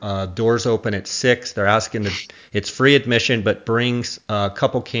there. Doors open at 6. They're asking it's free admission, but brings a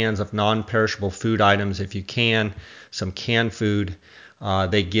couple cans of non-perishable food items if you can, some canned food.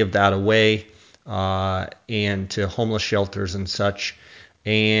 They give that away and to homeless shelters and such.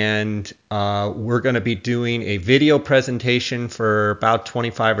 And we're going to be doing a video presentation for about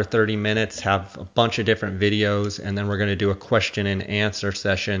 25 or 30 minutes, have a bunch of different videos, and then we're going to do a question and answer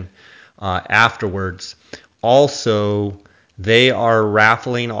session afterwards. Also, they are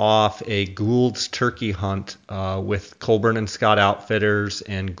raffling off a Gould's Turkey Hunt with Colburn and Scott Outfitters,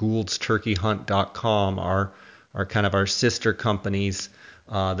 and Gould'sTurkeyHunt.com are kind of our sister companies.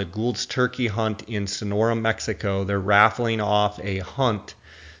 The Gould's Turkey Hunt in Sonora, Mexico, they're raffling off a hunt.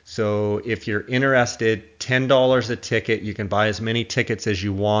 So if you're interested, $10 a ticket. You can buy as many tickets as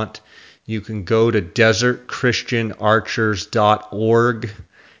you want. You can go to desertchristianarchers.org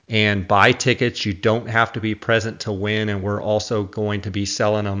and buy tickets. You don't have to be present to win, and we're also going to be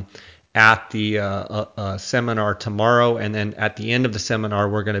selling them at the seminar tomorrow. And then at the end of the seminar,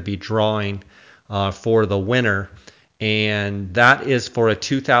 we're going to be drawing for the winner. And that is for a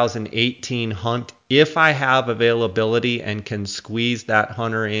 2018 hunt. If I have availability and can squeeze that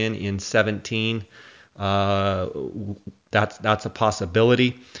hunter in 17, that's a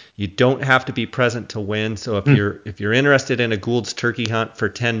possibility. You don't have to be present to win. So if you're interested in a Gould's turkey hunt for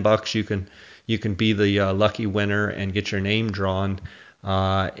 $10, you can be the lucky winner and get your name drawn.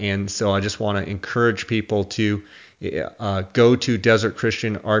 And so I just want to encourage people to go to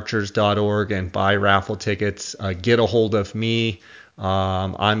desertchristianarchers.org and buy raffle tickets. Get a hold of me.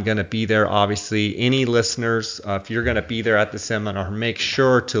 I'm going to be there, obviously. Any listeners, if you're going to be there at the seminar, make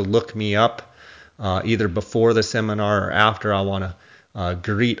sure to look me up either before the seminar or after. I want to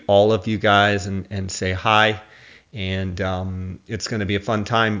greet all of you guys and say hi. And it's going to be a fun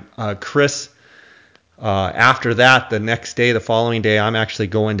time. Chris, after that, the next day, the following day, I'm actually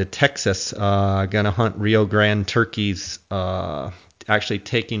going to Texas. Going to hunt Rio Grande turkeys, actually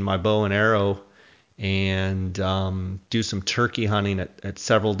taking my bow and arrow and do some turkey hunting at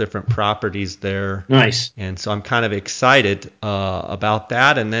several different properties there. Nice. And so I'm kind of excited about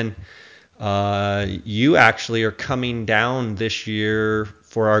that. And then you actually are coming down this year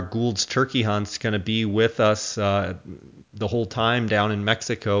for our Gould's turkey hunts, going to be with us the whole time down in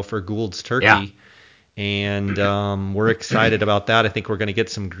Mexico for Gould's turkey. Yeah. And we're excited about that. I think we're going to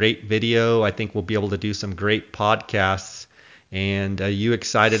get some great video. I think we'll be able to do some great podcasts. And you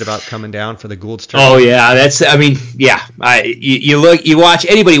excited about coming down for the Gould's turkey? Oh yeah, you watch,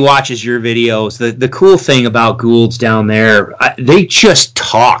 anybody watches your videos. The cool thing about Gould's down there, they just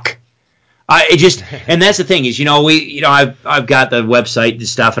talk. And that's the thing is, I've got the website and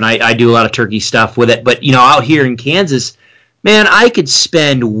stuff, and I do a lot of turkey stuff with it. But out here in Kansas, man, I could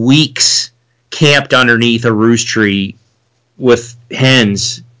spend weeks camped underneath a roost tree with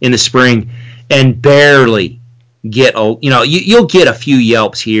hens in the spring and barely get you'll get a few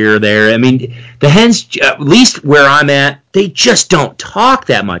yelps here or there. I mean, the hens, at least where I'm at, they just don't talk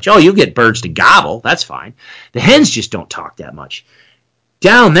that much. Oh, you'll get birds to gobble, that's fine. The hens just don't talk that much.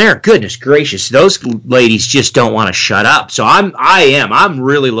 Down there, goodness gracious, those ladies just don't want to shut up. So I'm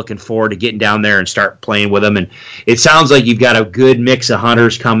really looking forward to getting down there and start playing with them. And it sounds like you've got a good mix of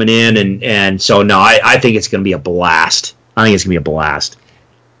hunters coming in, and so no, I think it's going to be a blast.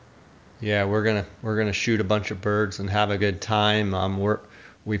 Yeah, we're gonna shoot a bunch of birds and have a good time.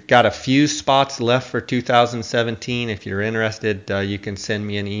 We've got a few spots left for 2017. If you're interested, you can send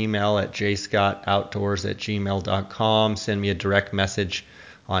me an email at jscottoutdoors@gmail.com. Send me a direct message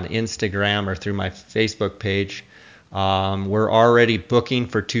on Instagram or through my Facebook page. We're already booking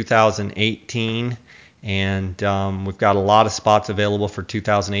for 2018, and we've got a lot of spots available for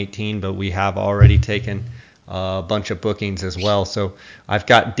 2018, but we have already taken a bunch of bookings as well. So I've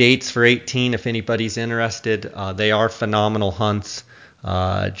got dates for 18 if anybody's interested. They are phenomenal hunts.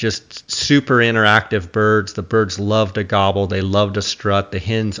 Just super interactive birds. The birds love to gobble. They love to strut. The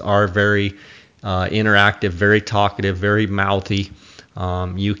hens are very interactive, very talkative, very mouthy.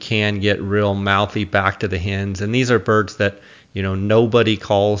 You can get real mouthy back to the hens. And these are birds that, nobody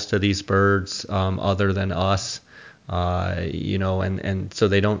calls to these birds other than us. And so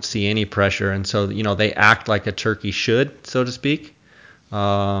they don't see any pressure. And so, they act like a turkey should, so to speak.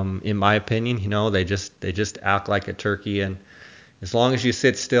 In my opinion, they just act like a turkey. And as long as you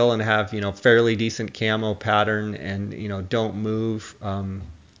sit still and have, fairly decent camo pattern and, don't move,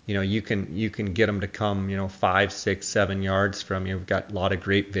 you can get them to come, 5, 6, 7 yards from you. We've got a lot of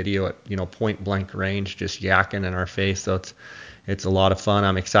great video at, point blank range, just yakking in our face. So it's a lot of fun.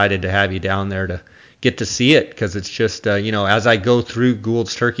 I'm excited to have you down there to get to see it, because it's just, as I go through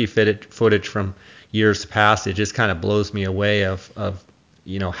Gould's turkey footage from years past, it just kind of blows me away of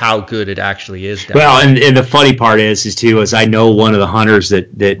how good it actually is down well, there. and the funny part is I know one of the hunters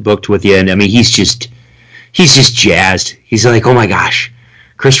that booked with you, and I mean, he's just jazzed. He's like, oh my gosh,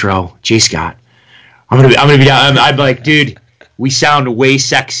 Chris Rowe, J. Scott, I'm gonna be down. I'm like, dude, we sound way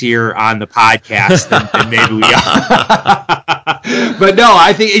sexier on the podcast than maybe we are. But no,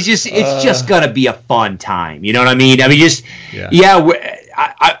 I think it's just gonna be a fun time. You know what I mean?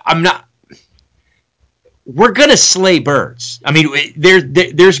 I'm not. We're gonna slay birds. I mean,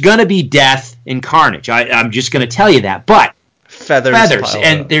 there's gonna be death and carnage. I'm just gonna tell you that. But feathers,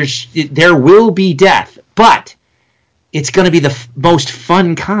 and there will be death. But it's gonna be the most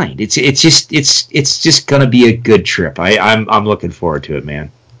fun kind. It's just gonna be a good trip. I'm looking forward to it,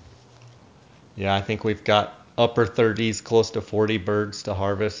 man. Yeah, I think we've got upper 30s, close to 40 birds to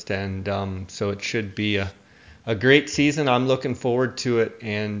harvest, and so it should be a great season. I'm looking forward to it,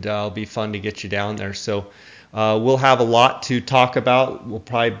 and it'll be fun to get you down there. So we'll have a lot to talk about. We'll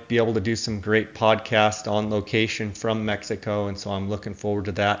probably be able to do some great podcasts on location from Mexico, and so I'm looking forward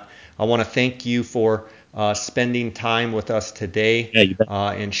to that. I want to thank you for spending time with us today,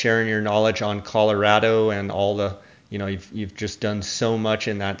 and sharing your knowledge on Colorado and all the, you've just done so much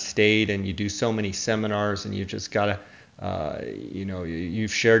in that state, and you do so many seminars, and you've just got to,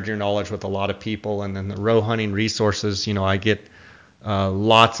 you've shared your knowledge with a lot of people. And then the roe hunting resources, I get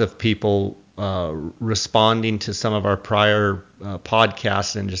lots of people responding to some of our prior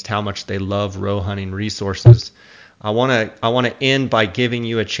podcasts and just how much they love roe hunting resources. I want to end by giving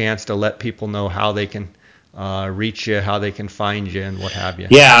you a chance to let people know how they can reach you, how they can find you, and what have you.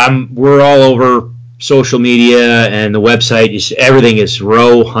 Yeah, we're all over social media, and the website is everything is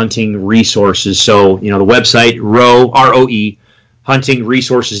Roe Hunting Resources. So the website Roe ROE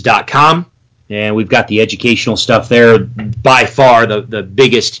huntingresources.com. And we've got the educational stuff there. By far, the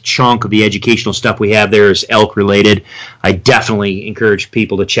biggest chunk of the educational stuff we have there is elk related. I definitely encourage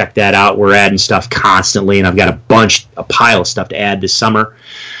people to check that out. We're adding stuff constantly, and I've got a pile of stuff to add this summer.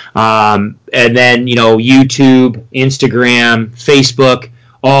 And then, YouTube, Instagram, Facebook,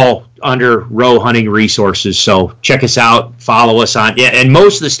 all under Roe Hunting Resources. So check us out, follow us on, and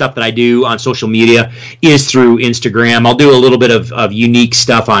most of the stuff that I do on social media is through Instagram. I'll do a little bit of unique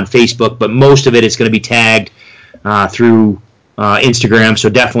stuff on Facebook, but most of it is going to be tagged through Instagram. So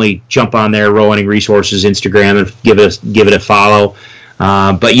definitely jump on there, Roe Hunting Resources Instagram, and give it a follow.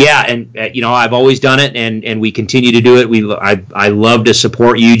 But yeah, and I've always done it, and we continue to do it. I love to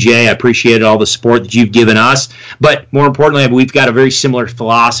support you, Jay. I appreciate all the support that you've given us. But more importantly, we've got a very similar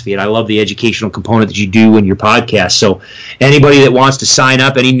philosophy, and I love the educational component that you do in your podcast. So anybody that wants to sign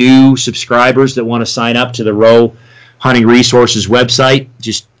up, any new subscribers that want to sign up to the Roe Hunting Resources website,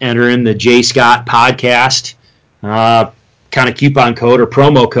 just enter in the Jay Scott podcast kind of coupon code or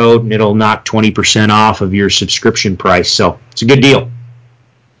promo code, and it'll knock 20% off of your subscription price. So it's a good deal.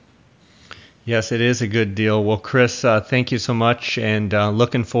 Yes, it is a good deal. Well, Chris, thank you so much, and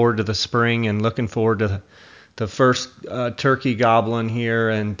looking forward to the spring and looking forward to the first turkey gobbling here.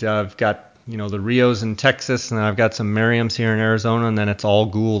 And I've got the Rios in Texas, and I've got some Merriams here in Arizona, and then it's all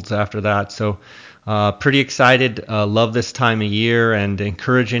Goulds after that. So pretty excited. Love this time of year, and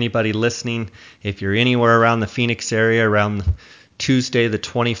encourage anybody listening, if you're anywhere around the Phoenix area, around Tuesday the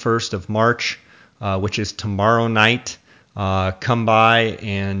 21st of March, which is tomorrow night, come by,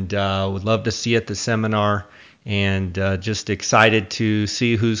 and would love to see you at the seminar, and just excited to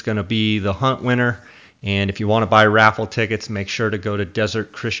see who's going to be the hunt winner. And if you want to buy raffle tickets, make sure to go to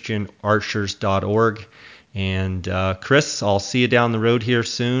desertchristianarchers.org. And Chris, I'll see you down the road here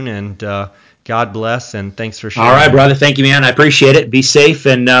soon, and God bless, and thanks for sharing. All right, brother. Thank you, man. I appreciate it. Be safe,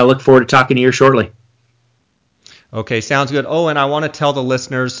 and look forward to talking to you here shortly. Okay, sounds good. Oh, and I want to tell the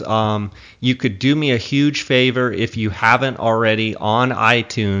listeners, you could do me a huge favor if you haven't already on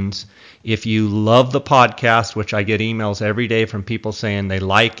iTunes. If you love the podcast, which I get emails every day from people saying they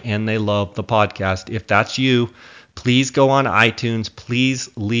like and they love the podcast. If that's you, please go on iTunes. Please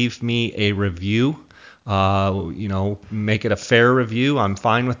leave me a review. Make it a fair review. I'm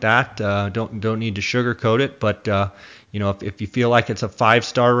fine with that. Don't need to sugarcoat it, but if you feel like it's a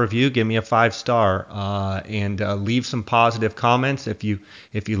 5-star review, give me a 5-star, and leave some positive comments. If you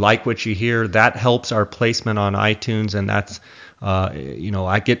like what you hear, that helps our placement on iTunes, and that's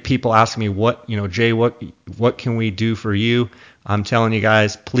I get people asking me Jay, what can we do for you? I'm telling you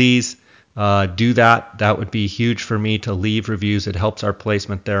guys, please do that. That would be huge for me to leave reviews. It helps our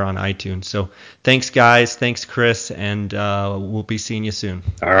placement there on iTunes. So thanks, guys. Thanks, Chris, and we'll be seeing you soon.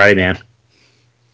 All right, man.